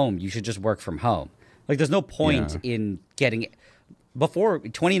from home, you should just work from home. Like, there's no point in getting. Before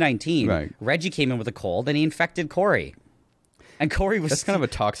 2019, Right. Reggie came in with a cold and he infected Corey. And Corey was. that's kind of a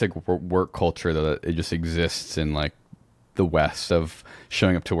toxic work culture that it just exists in like the West of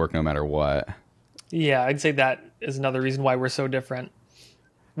showing up to work no matter what. Yeah, I'd say that is another reason why we're so different.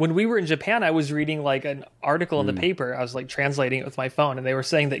 When we were in Japan, I was reading like an article in the paper. I was like translating it with my phone, and they were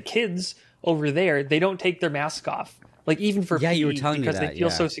saying that kids over there, they don't take their mask off, like even for Yeah, you were PE, telling me because that, they feel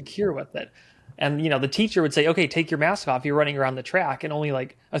yeah. so secure with it. And the teacher would say, "Okay, take your mask off. You're running around the track," and only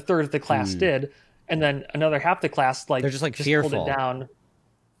like a third of the class did, and then another half the class like They're just, like, pulled fearful. it down.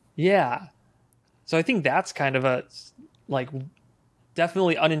 Yeah, so I think that's kind of a like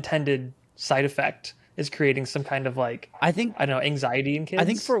definitely unintended side effect is creating some kind of like I think. I don't know, anxiety in kids. I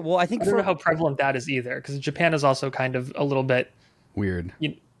think for. Well, I think I don't for. know how prevalent that is either, because Japan is also kind of a little bit Weird.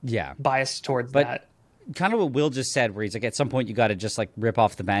 Yeah. biased towards But- that. Kind of what Will just said, where he's like, at some point you got to just like rip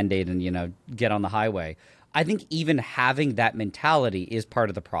off the Band-Aid and get on the highway. I think even having that mentality is part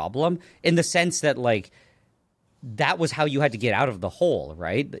of the problem, in the sense that like that was how you had to get out of the hole,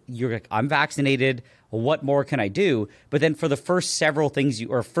 right? You're like, I'm vaccinated. What more can I do? But then for the first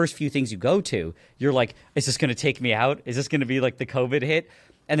first few things you go to, you're like, is this going to take me out? Is this going to be like the COVID hit?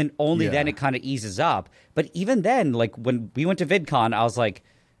 And then only then it kind of eases up. But even then, like when we went to VidCon, I was like,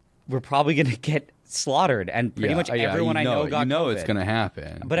 we're probably going to get slaughtered. And pretty much everyone I know got COVID. it's gonna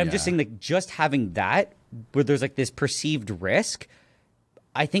happen. But I'm just saying, like, just having that, where there's like this perceived risk,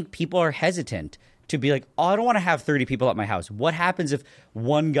 I think people are hesitant to be like, oh, I don't want to have 30 people at my house. What happens if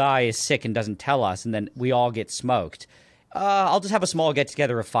one guy is sick and doesn't tell us, and then we all get smoked? I'll just have a small get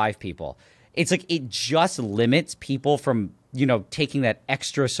together of 5 people. It's like it just limits people from taking that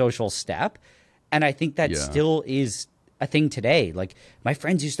extra social step, and I think that still is a thing today. Like my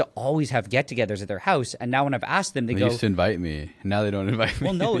friends used to always have get-togethers at their house, and now when I've asked them, they go, used to invite me. Now they don't invite me.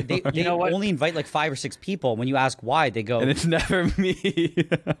 well, no, they know what? only invite like 5 or 6 people. When you ask why, they go, and it's never me.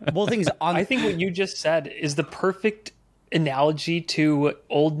 well, the thing is, I think what you just said is the perfect analogy to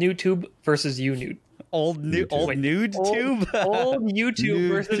old NewTube versus UNewTube. old nude tube. Old YouTube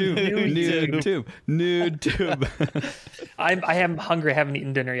versus NewTube. Nude tube. I am hungry. I haven't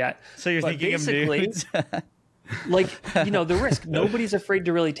eaten dinner yet. So you're But thinking of basically, nudes? like the risk. Nobody's afraid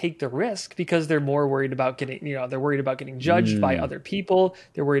to really take the risk because they're more worried about getting they're worried about getting judged by other people.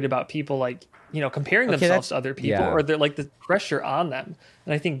 They're worried about people like comparing themselves to other people, or they're like the pressure on them.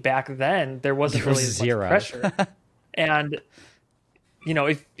 And I think back then there wasn't There really was as much zero. pressure. And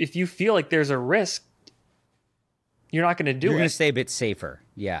if you feel like there's a risk, you're not going to do You're it. going to stay a bit safer.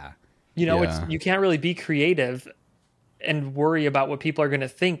 Yeah. You know, Yeah. you can't really be creative and worry about what people are going to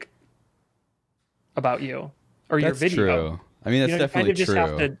think about you or your That's video. true. I mean, that's You know, definitely you kind of just true.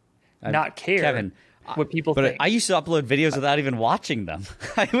 have to not care Kevin, what people but think. I used to upload videos without even watching them.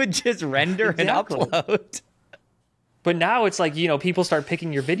 I would just render Exactly. and upload. But now it's like, you know, people start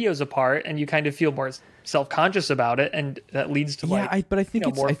picking your videos apart and you kind of feel more self-conscious about it. And that leads to Yeah, like, but I think you know,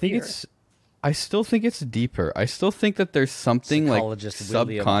 it's. more I think fear. it's. I still think it's deeper. I still think that there's something like Psychologist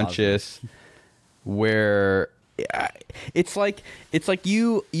William subconscious where it's like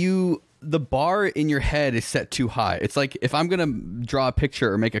you the bar in your head is set too high. It's like if I'm gonna draw a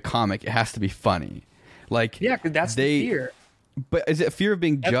picture or make a comic, it has to be funny. Like Yeah, 'cause that's the fear. But is it fear of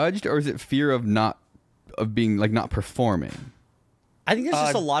being judged or is it fear of being like not performing? I think there's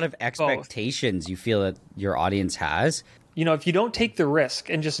just a lot of expectations you feel that your audience has. You know, if you don't take the risk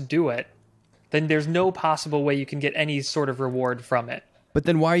and just do it, then there's no possible way you can get any sort of reward from it. But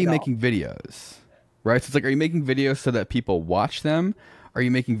then why are you No. making videos? Right? So it's like, are you making videos so that people watch them? Are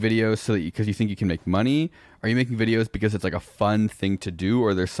you making videos so that because you think you can make money? Are you making videos because it's like a fun thing to do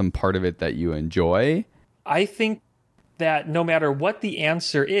or there's some part of it that you enjoy? I think that no matter what the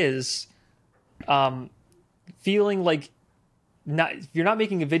answer is, feeling like you're not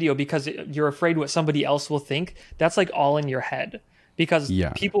making a video because you're afraid what somebody else will think, that's like all in your head because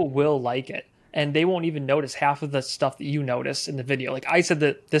Yeah. people will like it and they won't even notice half of the stuff that you notice in the video. Like I said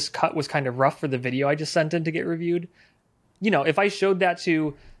that this cut was kind of rough for the video I just sent in to get reviewed. You know, if I showed that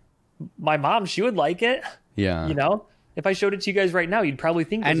to my mom, she would like it. Yeah. You know, if I showed it to you guys right now, you'd probably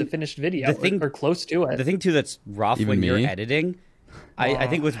think it was a And finished video the thing- or close to it. The thing too that's rough Even when you're me? editing, I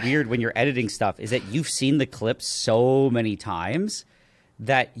think what's weird when you're editing stuff is that you've seen the clips so many times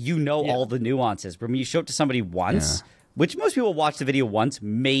that you know Yeah. all the nuances. But when you show it to somebody once, which most people watch the video once,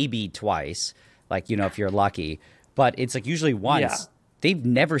 maybe twice, like, you know, if you're lucky, but it's like usually once, Yeah. they've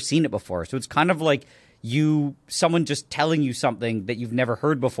never seen it before. So it's kind of like someone just telling you something that you've never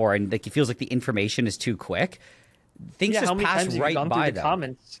heard before and like it feels like the information is too quick. Things yeah, just how many pass times have you right gone through by the them.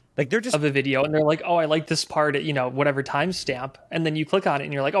 comments Like they're just of a video and they're like, oh, I like this part at, you know, whatever timestamp. And then you click on it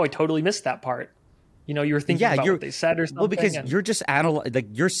and you're like, oh, I totally missed that part. You know, you were thinking about you're, what they said or something. Well, because and- you're just like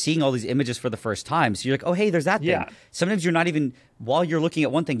you're seeing all these images for the first time, so you're like, oh, hey, there's that Yeah. thing. Sometimes you're not even while you're looking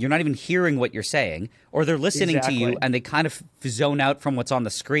at one thing, you're not even hearing what you're saying, or they're listening to you Exactly. and they kind of zone out from what's on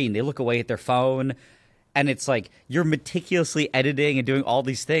the screen. They look away at their phone, and it's like you're meticulously editing and doing all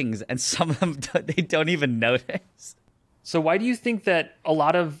these things, and some of them they don't even notice. So why do you think that a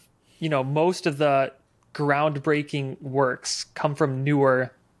lot of, you know, most of the groundbreaking works come from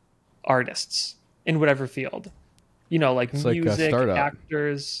newer artists in whatever field? You know, like like a music, startup.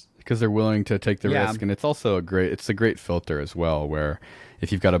 actors. Because they're willing to take the Yeah. risk, and it's also a great filter as well. Where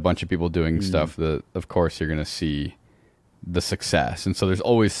if you've got a bunch of people doing stuff, that of course you're going to see the success, and so there's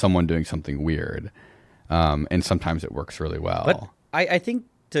always someone doing something weird, and sometimes it works really well. But I think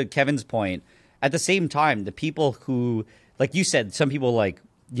to Kevin's point, at the same time, the people who, like you said, some people like,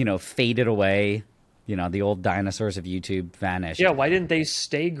 you know, faded away, you know, the old dinosaurs of YouTube vanished. Yeah, why didn't they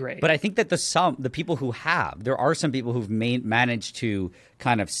stay great? But I think that the people who there are some people who've managed to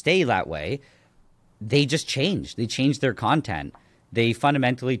kind of stay that way. They just changed. They changed their content. They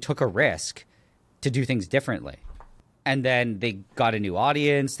fundamentally took a risk to do things differently. And then they got a new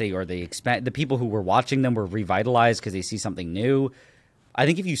audience. The people who were watching them were revitalized because they see something new. I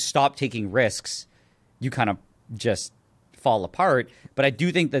think if you stop taking risks, you kind of just fall apart. But I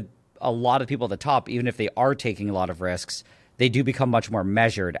do think that a lot of people at the top, even if they are taking a lot of risks, they do become much more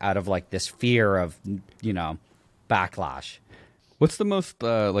measured out of like this fear of, you know, backlash. What's the most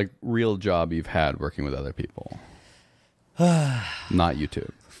like real job you've had working with other people? Not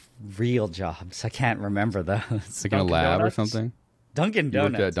YouTube. Real jobs. I can't remember those. Like in a Dunkin' lab Donuts? or something. Dunkin' You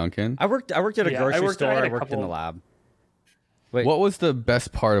worked Donuts. at Dunkin'. I worked at a Yeah, grocery I store. had I a worked in the couple- lab. Wait, What was the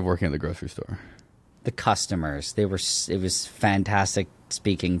best part of working at the grocery store? the customers. It was fantastic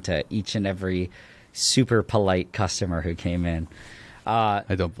speaking to each and every super polite customer who came in. I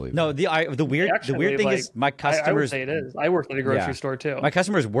don't believe. No, the weird Actually, thing like, is my I would customers. say it is. I worked at a grocery Yeah. store too. My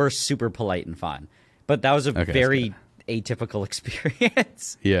customers were super polite and fun, but that was a that's very atypical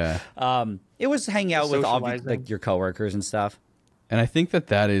experience. Yeah, It was hanging out with Socializing. like your coworkers and stuff. and I think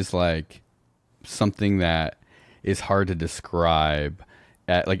that is like something that is hard to describe.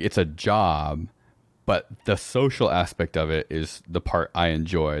 Like it's a job, but the social aspect of it is the part I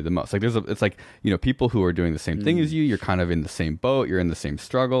enjoy the most. Like it's like, you know, people who are doing the same thing as you. You're kind of in the same boat. You're in the same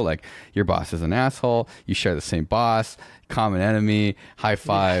struggle. Like your boss is an asshole. You share the same boss. Common enemy. High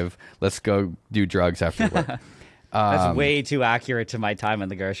five. Let's go do drugs after work. That's way too accurate to my time in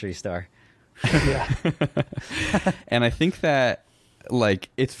the grocery store. Yeah. And I think that like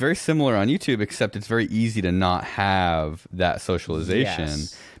it's very similar on YouTube, except it's very easy to not have that socialization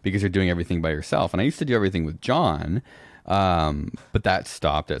Yes. because you're doing everything by yourself. And I used to do everything with John, but that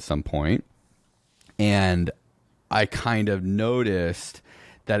stopped at some point. And I kind of noticed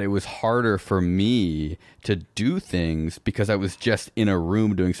that it was harder for me to do things because I was just in a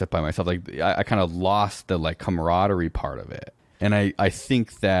room doing stuff by myself. Like I kind of lost the like camaraderie part of it. And I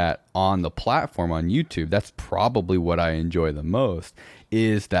think that on the platform on YouTube, that's probably what I enjoy the most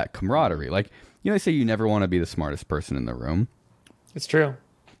is that camaraderie. Like, you know, they say you never want to be the smartest person in the room. It's true.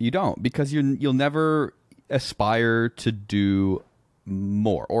 You don't, because you'll never aspire to do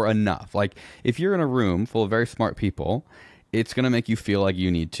more or enough. Like if you're in a room full of very smart people, it's going to make you feel like you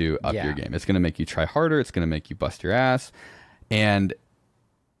need to up your game. It's going to make you try harder. It's going to make you bust your ass. And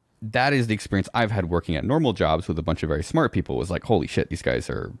that is the experience I've had working at normal jobs with a bunch of very smart people. Was like, holy shit, these guys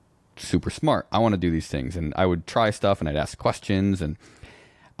are super smart. I want to do these things. And I would try stuff and I'd ask questions. And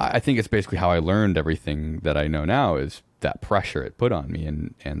I think it's basically how I learned everything that I know now is that pressure it put on me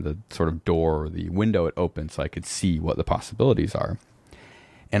and the sort of door, the window it opened so I could see what the possibilities are.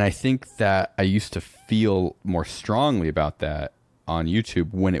 And I think that I used to feel more strongly about that on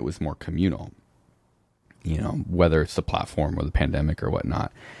YouTube when it was more communal, you know, whether it's the platform or the pandemic or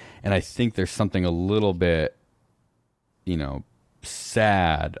whatnot. And I think there's something a little bit, you know,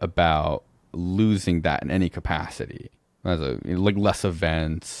 sad about losing that in any capacity. Like less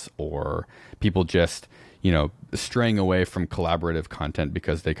events or people just, you know, straying away from collaborative content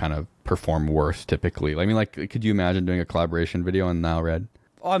because they kind of perform worse typically. I mean, like, could you imagine doing a collaboration video on Now Red?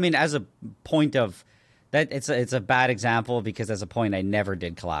 Oh, I mean, as a point of that, it's a bad example because as a point, I never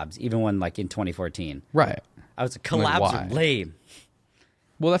did collabs, even when like in 2014. Right. I was collabs Like, are why? lame.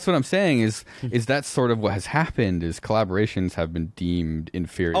 Well, that's what I'm saying is that's sort of what has happened is collaborations have been deemed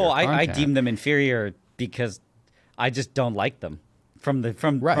inferior. Oh, I content. deem them inferior because I just don't like them from the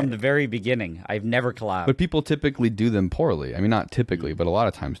very beginning. I've never collabed. But people typically do them poorly. I mean, not typically, but a lot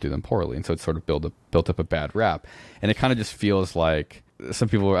of times do them poorly. And so it's sort of built up a bad rap. And it kind of just feels like some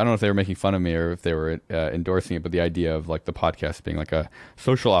people, I don't know if they were making fun of me or if they were endorsing it, but the idea of like the podcast being like a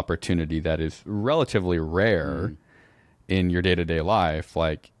social opportunity that is relatively rare in your day-to-day life.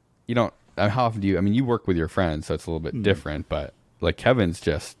 Like, you don't, how often do you, I mean, you work with your friends, so it's a little bit different, but like Kevin's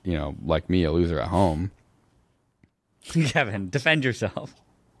just, you know, like me, a loser at home. Kevin, defend yourself.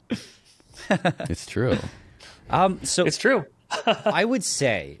 It's true. So It's true. I would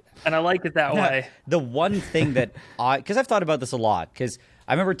say, And I like it that way. the one thing that because I've thought about this a lot, because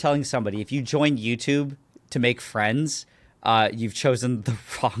I remember telling somebody, if you join YouTube to make friends, you've chosen the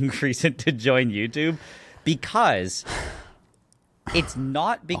wrong reason to join YouTube, because it's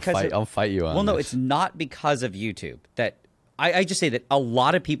not because I'll fight you on well, no, this. it's not because of YouTube. That I just say that a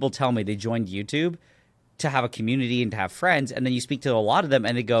lot of people tell me they joined YouTube to have a community and to have friends, and then you speak to a lot of them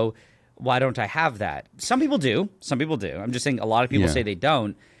and they go, why don't I have that? Some people do. Some people do. I'm just saying a lot of people say they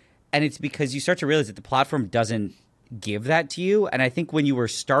don't. And it's because you start to realize that the platform doesn't give that to you. And I think when you were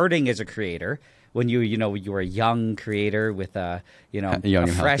starting as a creator, when you were a young creator with a Young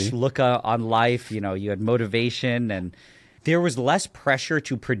and fresh healthy. look on life, you had motivation, and there was less pressure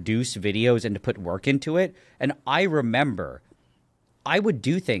to produce videos and to put work into it. And I remember I would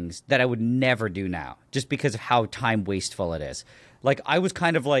do things that I would never do now just because of how time wasteful it is. Like I was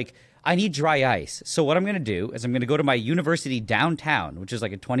kind of like, I need dry ice. So what I'm going to do is I'm going to go to my university downtown, which is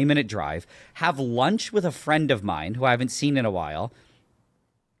like a 20-minute drive, have lunch with a friend of mine who I haven't seen in a while.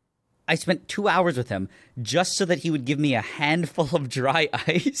 I spent 2 hours with him just so that he would give me a handful of dry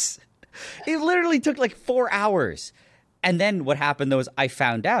ice. It literally took like 4 hours. And then what happened though is I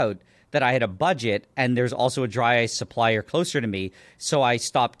found out that I had a budget and there's also a dry ice supplier closer to me. So I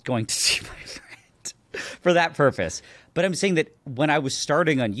stopped going to see my friend for that purpose. But I'm saying that when I was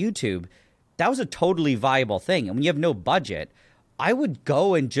starting on YouTube, that was a totally viable thing. And when you have no budget, I would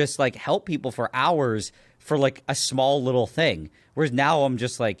go and just like help people for hours for like a small little thing. Whereas now I'm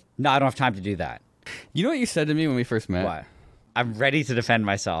just like, no, I don't have time to do that. You know what you said to me when we first met? Why? I'm ready to defend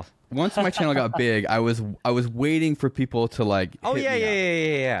myself. Once my channel got big, I was waiting for people to like. Oh, hit yeah,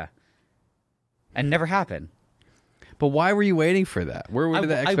 me up. yeah. And never happened. But why were you waiting for that? Where did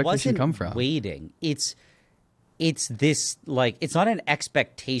that I expectation wasn't come from? waiting. It's this, like, it's not an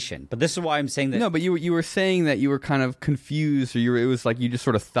expectation, but this is why I'm saying that. No, but you were saying that you were kind of confused, or it was like you just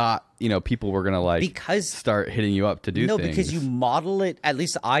sort of thought, people were gonna like start hitting you up to do things. No, because you model it. At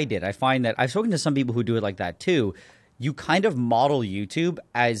least I did. I find that I've spoken to some people who do it like that too. You kind of model YouTube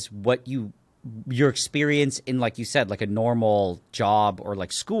as what your experience in, like you said, like a normal job or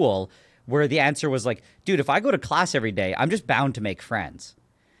like school, where the answer was like, dude, if I go to class every day, I'm just bound to make friends.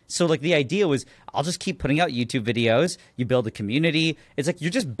 So like the idea was, I'll just keep putting out YouTube videos. You build a community. It's like you're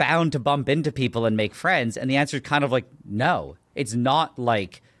just bound to bump into people and make friends. And the answer is kind of like, no, it's not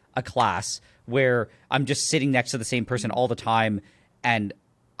like a class where I'm just sitting next to the same person all the time and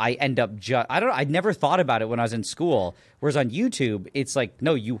I end up I never thought about it when I was in school. Whereas on YouTube, it's like,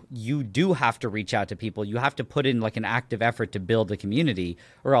 no, you do have to reach out to people. You have to put in like an active effort to build a community,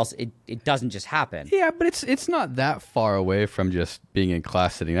 or else it doesn't just happen. Yeah, but it's not that far away from just being in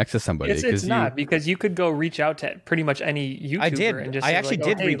class sitting next to somebody. It's not, because you could go reach out to pretty much any YouTuber. I did. And just I actually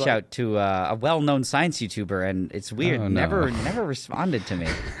like, did reach out to a well-known science YouTuber, and it's weird. Oh, no. Never responded to me.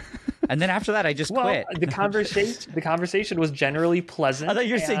 And then after that, I just quit. The conversation was generally pleasant. I thought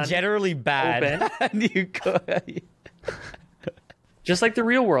you were saying generally bad. And you could. Just like the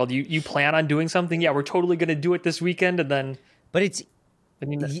real world, you plan on doing something. Yeah, we're totally going to do it this weekend, and then but it's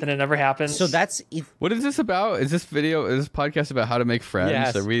then it never happens. So that's what is this about? Is this podcast about how to make friends?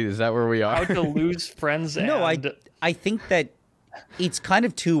 Yes. Is that where we are? How to lose friends? No, I think that it's kind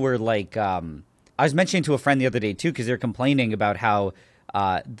of too where like I was mentioning to a friend the other day too, because they're complaining about how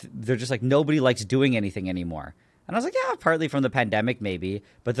they're just like, nobody likes doing anything anymore. And I was like, yeah, partly from the pandemic maybe,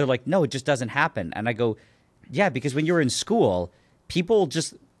 but they're like, no, it just doesn't happen. And I go, yeah, because when you were in school,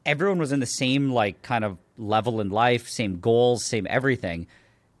 everyone was in the same like kind of level in life, same goals, same everything.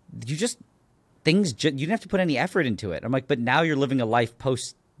 You didn't have to put any effort into it. I'm like, but now you're living a life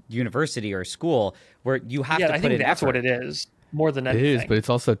post university or school where you have to put in effort. I think that's what it is. More than anything. It is, but it's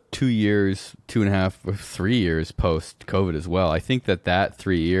also 2 years, 2.5, or 3 years post COVID as well. I think that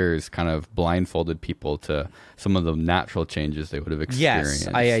 3 years kind of blindfolded people to some of the natural changes they would have experienced.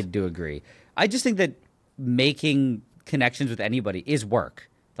 Yes, I do agree. I just think that making connections with anybody is work.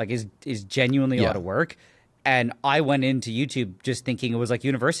 Like is genuinely a lot of work. And I went into YouTube just thinking it was like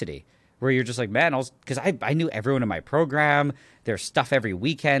university, where you're just like, man, because I knew everyone in my program. There's stuff every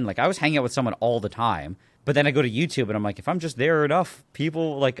weekend. Like I was hanging out with someone all the time. But then I go to YouTube and I'm like, if I'm just there enough,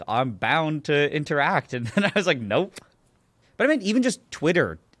 people, like, I'm bound to interact. And then I was like, nope. But I mean, even just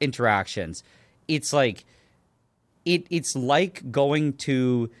Twitter interactions, it's like, it's like going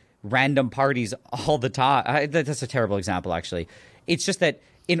to random parties all the time. That's a terrible example, actually. It's just that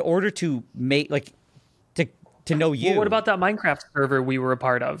in order to make, like, to know you. Well, what about that Minecraft server we were a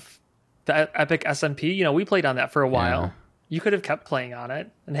part of? The Epic SMP? You know, we played on that for a while. Yeah. You could have kept playing on it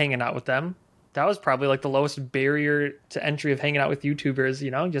and hanging out with them. That was probably like the lowest barrier to entry of hanging out with YouTubers,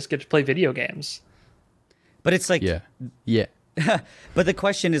 you know, just get to play video games. But it's like, yeah. But the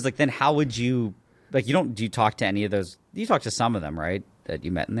question is like, then how would you, like, do you talk to any of those? You talk to some of them, right? That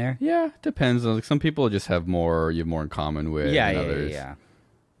you met in there? Yeah, depends. Like some people just you have more in common with than others. Yeah.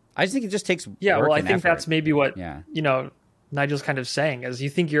 I just think it just takes work well, I and think effort. that's maybe what, you know, Nigel's kind of saying is you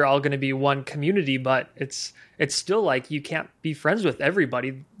think you're all going to be one community, but it's still like you can't be friends with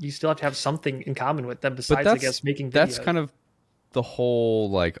everybody. You still have to have something in common with them besides, I guess, making videos. That's kind of the whole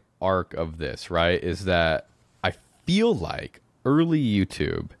like arc of this, right? Is that I feel like early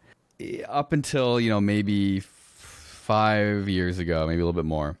YouTube, up until, you know, maybe 5 years ago, maybe a little bit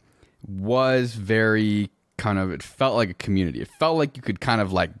more, was very kind of, it felt like a community. It felt like you could kind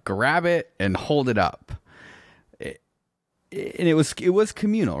of like grab it and hold it up. And it was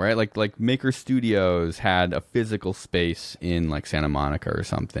communal, right? Like Maker Studios had a physical space in like Santa Monica or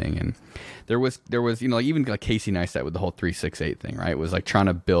something, and there was you know, like even like Casey Neistat with the whole 368 thing, right? It was like trying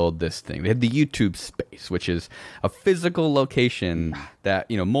to build this thing. They had the YouTube space, which is a physical location that,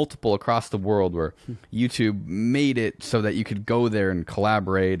 you know, multiple across the world, where YouTube made it so that you could go there and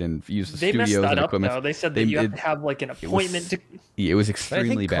collaborate and use the studios and equipment. Though. They said that you have to have like an appointment. It was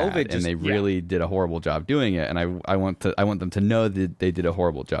extremely bad, COVID and they really did a horrible job doing it. And I want them to know that they did a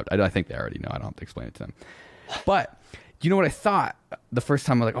horrible job. I think they already know. I don't have to explain it to them. But you know what I thought the first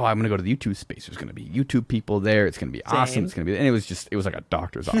time? I was like, oh, I'm going to go to the YouTube space. There's going to be YouTube people there. It's going to be awesome. It's going to be, and it was like a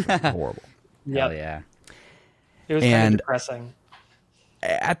doctor's office. It was horrible. Hell yeah. It was kind of depressing.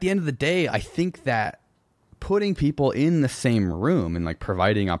 At the end of the day, I think that putting people in the same room and like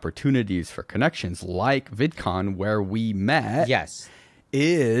providing opportunities for connections like VidCon, where we met,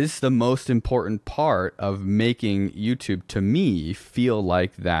 is the most important part of making YouTube, to me, feel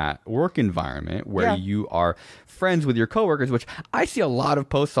like that work environment where you are friends with your coworkers, which I see a lot of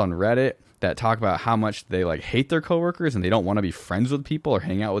posts on Reddit that talk about how much they like hate their coworkers and they don't want to be friends with people or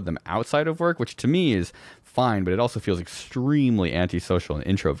hang out with them outside of work, which to me is fine, but it also feels extremely antisocial and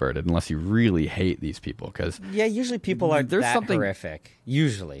introverted unless you really hate these people. Because usually people aren't horrific.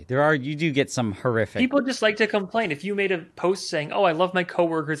 Usually you do get some horrific people. Just like to complain. If you made a post saying, "Oh, I love my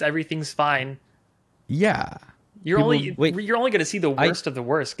coworkers, everything's fine," you're only going to see the worst of the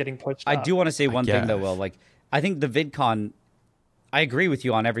worst getting pushed. I do want to say one thing though, Will. Like, I think the VidCon, I agree with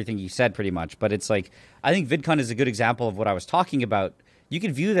you on everything you said pretty much, but it's like, I think VidCon is a good example of what I was talking about. You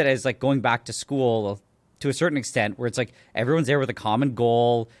could view that as like going back to school to a certain extent, where it's like everyone's there with a common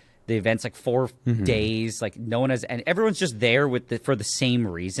goal. The event's like 4 days, like no one has, and everyone's just there for the same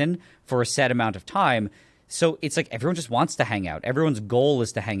reason for a set amount of time. So it's like everyone just wants to hang out. Everyone's goal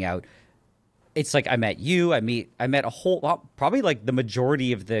is to hang out. It's like I met you, I met a whole, well, probably like the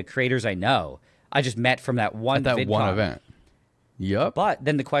majority of the creators I know. I just met from that one At that VidCon. one event. Yep. But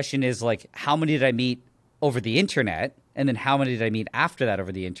then the question is like, how many did I meet over the internet? And then how many did I meet after that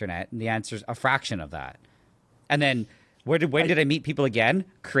over the internet? And the answer is a fraction of that. And then when did I meet people again?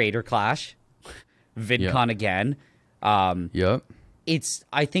 Creator Clash, VidCon again. Yep.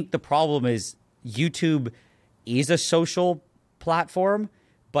 I think the problem is YouTube is a social platform,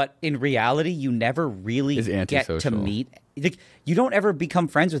 but in reality, you never really It's get to antisocial. meet. Like, you don't ever become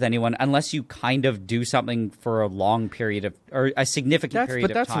friends with anyone unless you kind of do something for a long period of, or a significant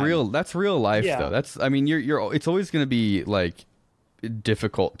period of time. That's real life Yeah. though. That's, I mean, you're it's always going to be like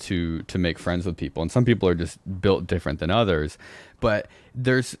difficult to make friends with people, and some people are just built different than others. But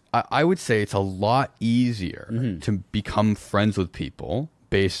I would say it's a lot easier to become friends with people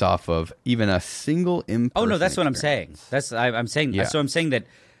based off of even a single in-person. Oh no, that's what I'm saying. experience. I'm saying. Yeah. So I'm saying that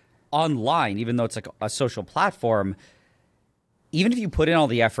online, even though it's like a social platform, even if you put in all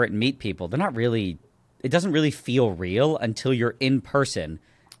the effort and meet people, they're not really. It doesn't really feel real until you're in person,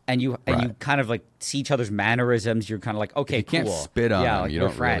 and you kind of like see each other's mannerisms. You're kind of like, okay, You can't cool. spit on them. like, You we're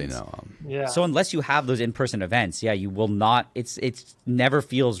don't really friends. know them. Yeah. So unless you have those in-person events, you will not. It's never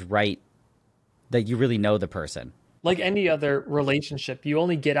feels right that you really know the person. Like any other relationship, you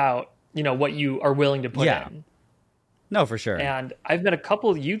only get out, what you are willing to put Yeah. in. No, for sure. And I've met a couple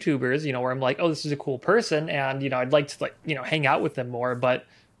of YouTubers, where I'm like, oh, this is a cool person, and I'd like to hang out with them more. But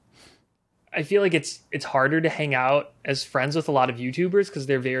I feel like it's harder to hang out as friends with a lot of YouTubers because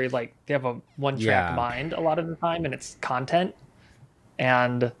they're very they have a one-track Yeah. mind a lot of the time, and it's content.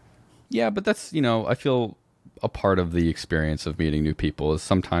 And Yeah, but that's, I feel a part of the experience of meeting new people is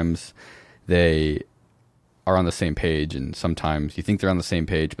sometimes they are on the same page, and sometimes you think they're on the same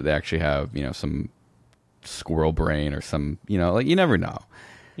page, but they actually have, some squirrel brain or some, you never know.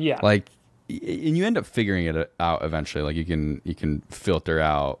 yeah, And you end up figuring it out eventually. Like you can filter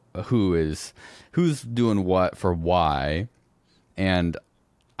out who's doing what for why. And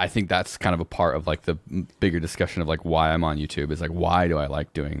I think that's kind of a part of like the bigger discussion of like why I'm on YouTube is like, why do I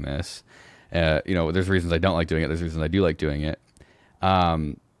like doing this? There's reasons I don't like doing it. There's reasons I do like doing it.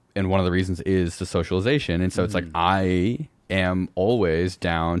 And one of the reasons is the socialization. And so it's like, I am always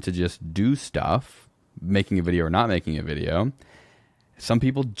down to just do stuff, making a video or not making a video. Some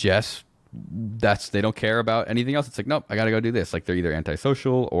people just, they don't care about anything else. It's like, nope, I got to go do this. Like they're either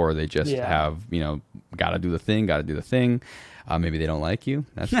antisocial or they just have, got to do the thing. Maybe they don't like you.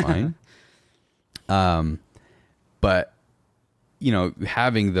 That's fine. But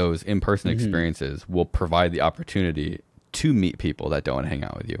having those in-person experiences will provide the opportunity to meet people that don't want to hang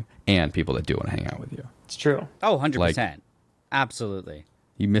out with you and people that do want to hang out with you. it's true. Oh, 100%. Absolutely.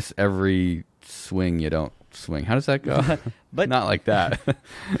 You miss every swing you don't swing. How does that go? But- not like that.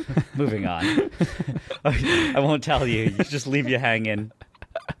 Moving on. I won't tell you. Just leave you hanging.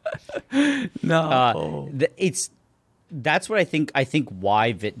 No. That's what I think. I think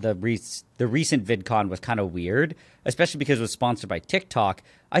why the recent VidCon was kind of weird, especially because it was sponsored by TikTok.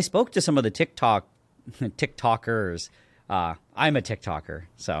 I spoke to some of the TikTokers. I'm a TikToker,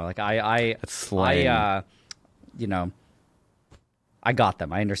 so like That's slang. I got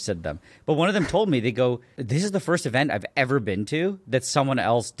them. I understood them. But one of them told me, they go, "This is the first event I've ever been to that someone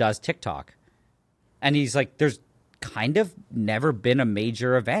else does TikTok." And he's like, "There's kind of never been a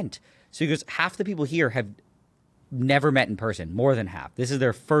major event." So he goes, "Half the people here have never met in person, more than half. This is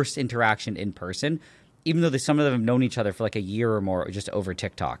their first interaction in person, even though some of them have known each other for like a year or more just over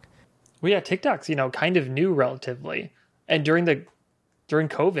TikTok." Well, yeah, TikTok's, kind of new relatively. And during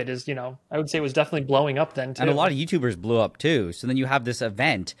COVID is, I would say it was definitely blowing up then too. And a lot of YouTubers blew up too. So then you have this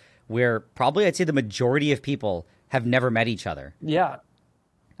event where probably I'd say the majority of people have never met each other. Yeah.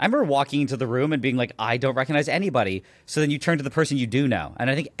 I remember walking into the room and being like, I don't recognize anybody. So then you turn to the person you do know. And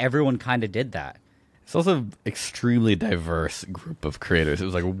I think everyone kind of did that. It's also an extremely diverse group of creators. It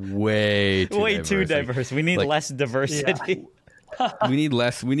was like way too Way diverse. too Like, diverse. We need less diversity. we need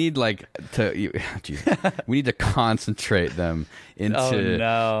less. We need we need to concentrate them into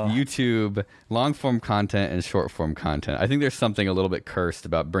YouTube long form content and short form content. I think there's something a little bit cursed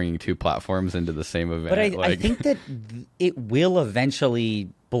about bringing two platforms into the same event. But I think that it will eventually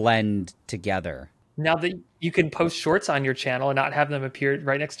blend together. Now that you can post shorts on your channel and not have them appear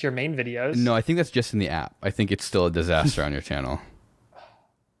right next to your main videos. No, I think that's just in the app. I think it's still a disaster on your channel.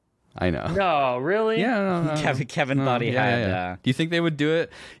 I know. No, really? Yeah, no. Kevin thought he had. Do you think they would do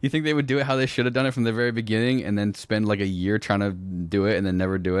it? You think they would do it how they should have done it from the very beginning, and then spend like a year trying to do it, and then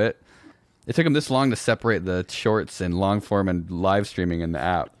never do it? It took them this long to separate the shorts and long form and live streaming in the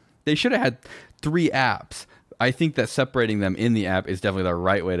app. They should have had 3 apps. I think that separating them in the app is definitely the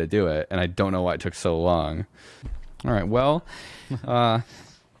right way to do it, and I don't know why it took so long. All right, well,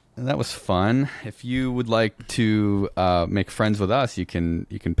 that was fun. If you would like to make friends with us, you can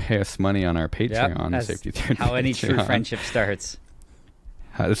pay us money on our Patreon. That's Safety Theory how any true Patreon. friendship starts.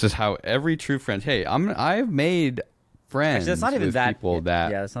 This is how every true friend. Hey, I've made friends. Actually, that's not even with that. people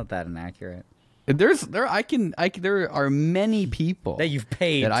that Yeah, that's not that inaccurate. there are many people That you've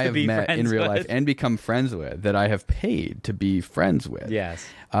paid that to I have be met in friends real with. life and become friends with that I have paid to be friends with. Yes.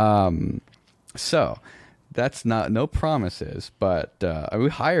 So that's no promises, but we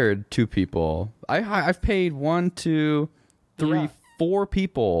hired 2 people. I've paid 1, 2, 3, Yeah. 4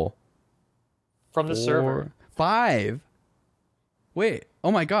 people. From the server. 5. Wait,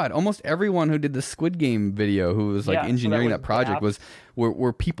 oh my god, almost everyone who did the Squid Game video who was like Yeah, so that engineering was that project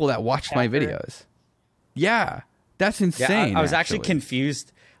were people that watched my Hacker. videos. Yeah. That's Yeah, insane. I was actually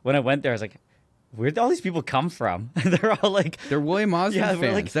confused when I went there. I was like, where'd all these people come from? They're all like, They're William Osmond yeah, fans.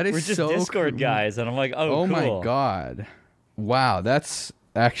 we're like, that is we're just so Discord cool. guys. And I'm like, oh, Oh cool. my god. Wow, that's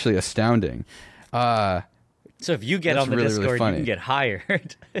actually astounding. So if you get That's on the really, really Discord, you funny. can get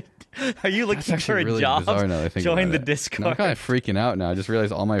hired. Are you That's looking for actually a really job? bizarre now that I think Join about the it. Discord. Now I'm kind of freaking out now. I just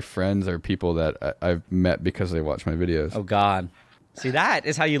realized all my friends are people that I've met because they watch my videos. Oh God. See, that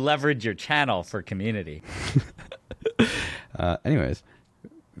is how you leverage your channel for community. Anyways,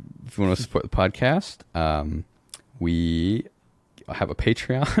 if you want to support the podcast, we have a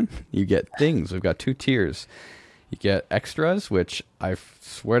Patreon. You get things. We've got 2 tiers. You get extras, which I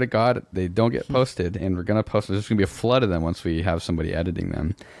swear to God, they don't get posted, and we're going to post. There's going to be a flood of them once we have somebody editing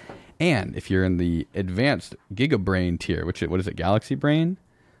them. And if you're in the advanced Gigabrain tier, what is it, Galaxy Brain?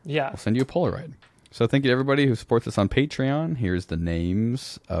 Yeah. I'll send you a Polaroid. So thank you to everybody who supports us on Patreon. Here's the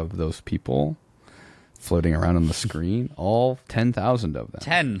names of those people floating around on the screen. All 10,000 of them.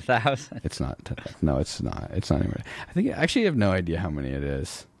 10,000. It's not. No, it's not. It's not anywhere. I think actually I have no idea how many it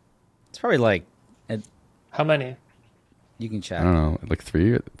is. It's probably like, How many? you can check. I don't know, like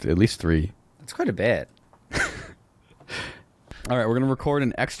 3, at least 3. It's quite a bit. All right, we're gonna record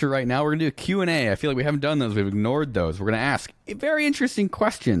an extra right now. We're gonna do a Q&A. I feel like we haven't done those. We've ignored those. We're gonna ask very interesting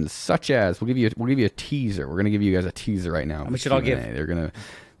questions, such as we'll give you a teaser. We're gonna give you guys a teaser right now. we should all give-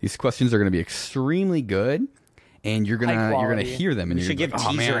 These questions are gonna be extremely good, and you're gonna quality. hear them. And We you're should gonna give be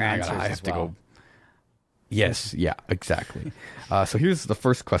like, teaser oh, man, answers I have as to well. go. Yes, yeah, exactly. So here's the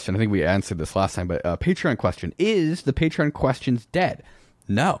first question. I think we answered this last time, but Patreon question: is the Patreon questions dead?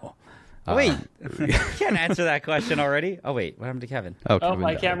 No. Wait, you can't answer that question already. Oh wait, what happened to Kevin? Oh, Kevin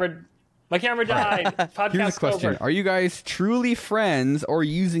my died. camera died. Podcast Here's the question: over. are you guys truly friends or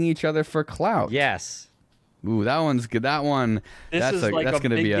using each other for clout? Yes. Ooh, that one's good. That one. This is like that's a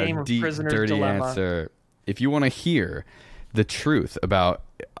gonna big be game a of deep, prisoner's dirty dilemma. answer. If you want to hear the truth about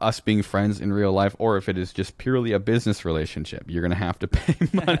us being friends in real life, or if it is just purely a business relationship, you're gonna have to pay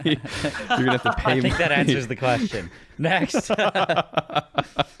money. You're gonna have to pay. I think that money. answers the question. Next.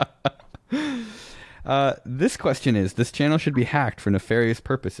 This question is: this channel should be hacked for nefarious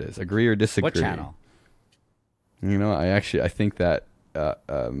purposes. Agree or disagree? What channel? You know, I think that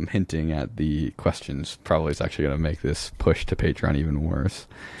hinting at the questions probably is actually going to make this push to Patreon even worse.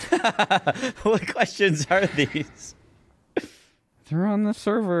 What questions are these? They're on the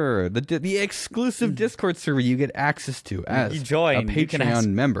server, the exclusive Discord server you get access to as you join, a you can Patreon ask-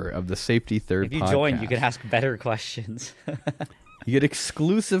 member of the Safety Third If you podcast. join, you can ask better questions. You get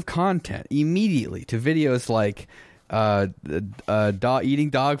exclusive content immediately to videos like eating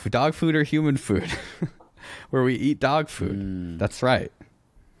dog food or human food, where we eat dog food. That's right.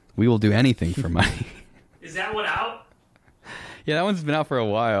 We will do anything for money. Is that one out? Yeah, that one's been out for a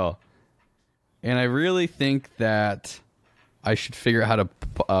while. And I really think that I should figure out how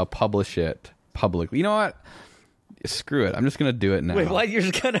to publish it publicly. You know what? Screw it. I'm just going to do it now. Wait, what? You're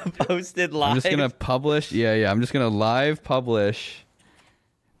just gonna post it live? I'm just going to publish. Yeah. I'm just going to live publish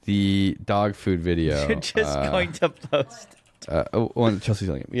the dog food video. You're just going to post. Chelsea's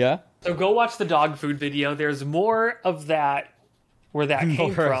telling me. Yeah? So go watch the dog food video. There's more of that where that came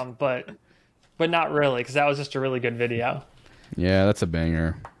More. from, but not really, because that was just a really good video. Yeah, that's a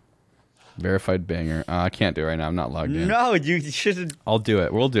banger. Verified banger. I can't do it right now. I'm not logged in. No, you shouldn't. I'll do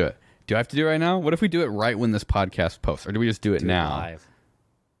it. We'll do it. Do I have to do it right now? What if we do it right when this podcast posts? Or do we just do it now? Live.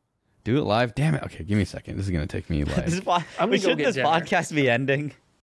 Do it live? Damn it. Okay, give me a second. This is going to take me live. This I'm gonna go should get this dinner. podcast be ending?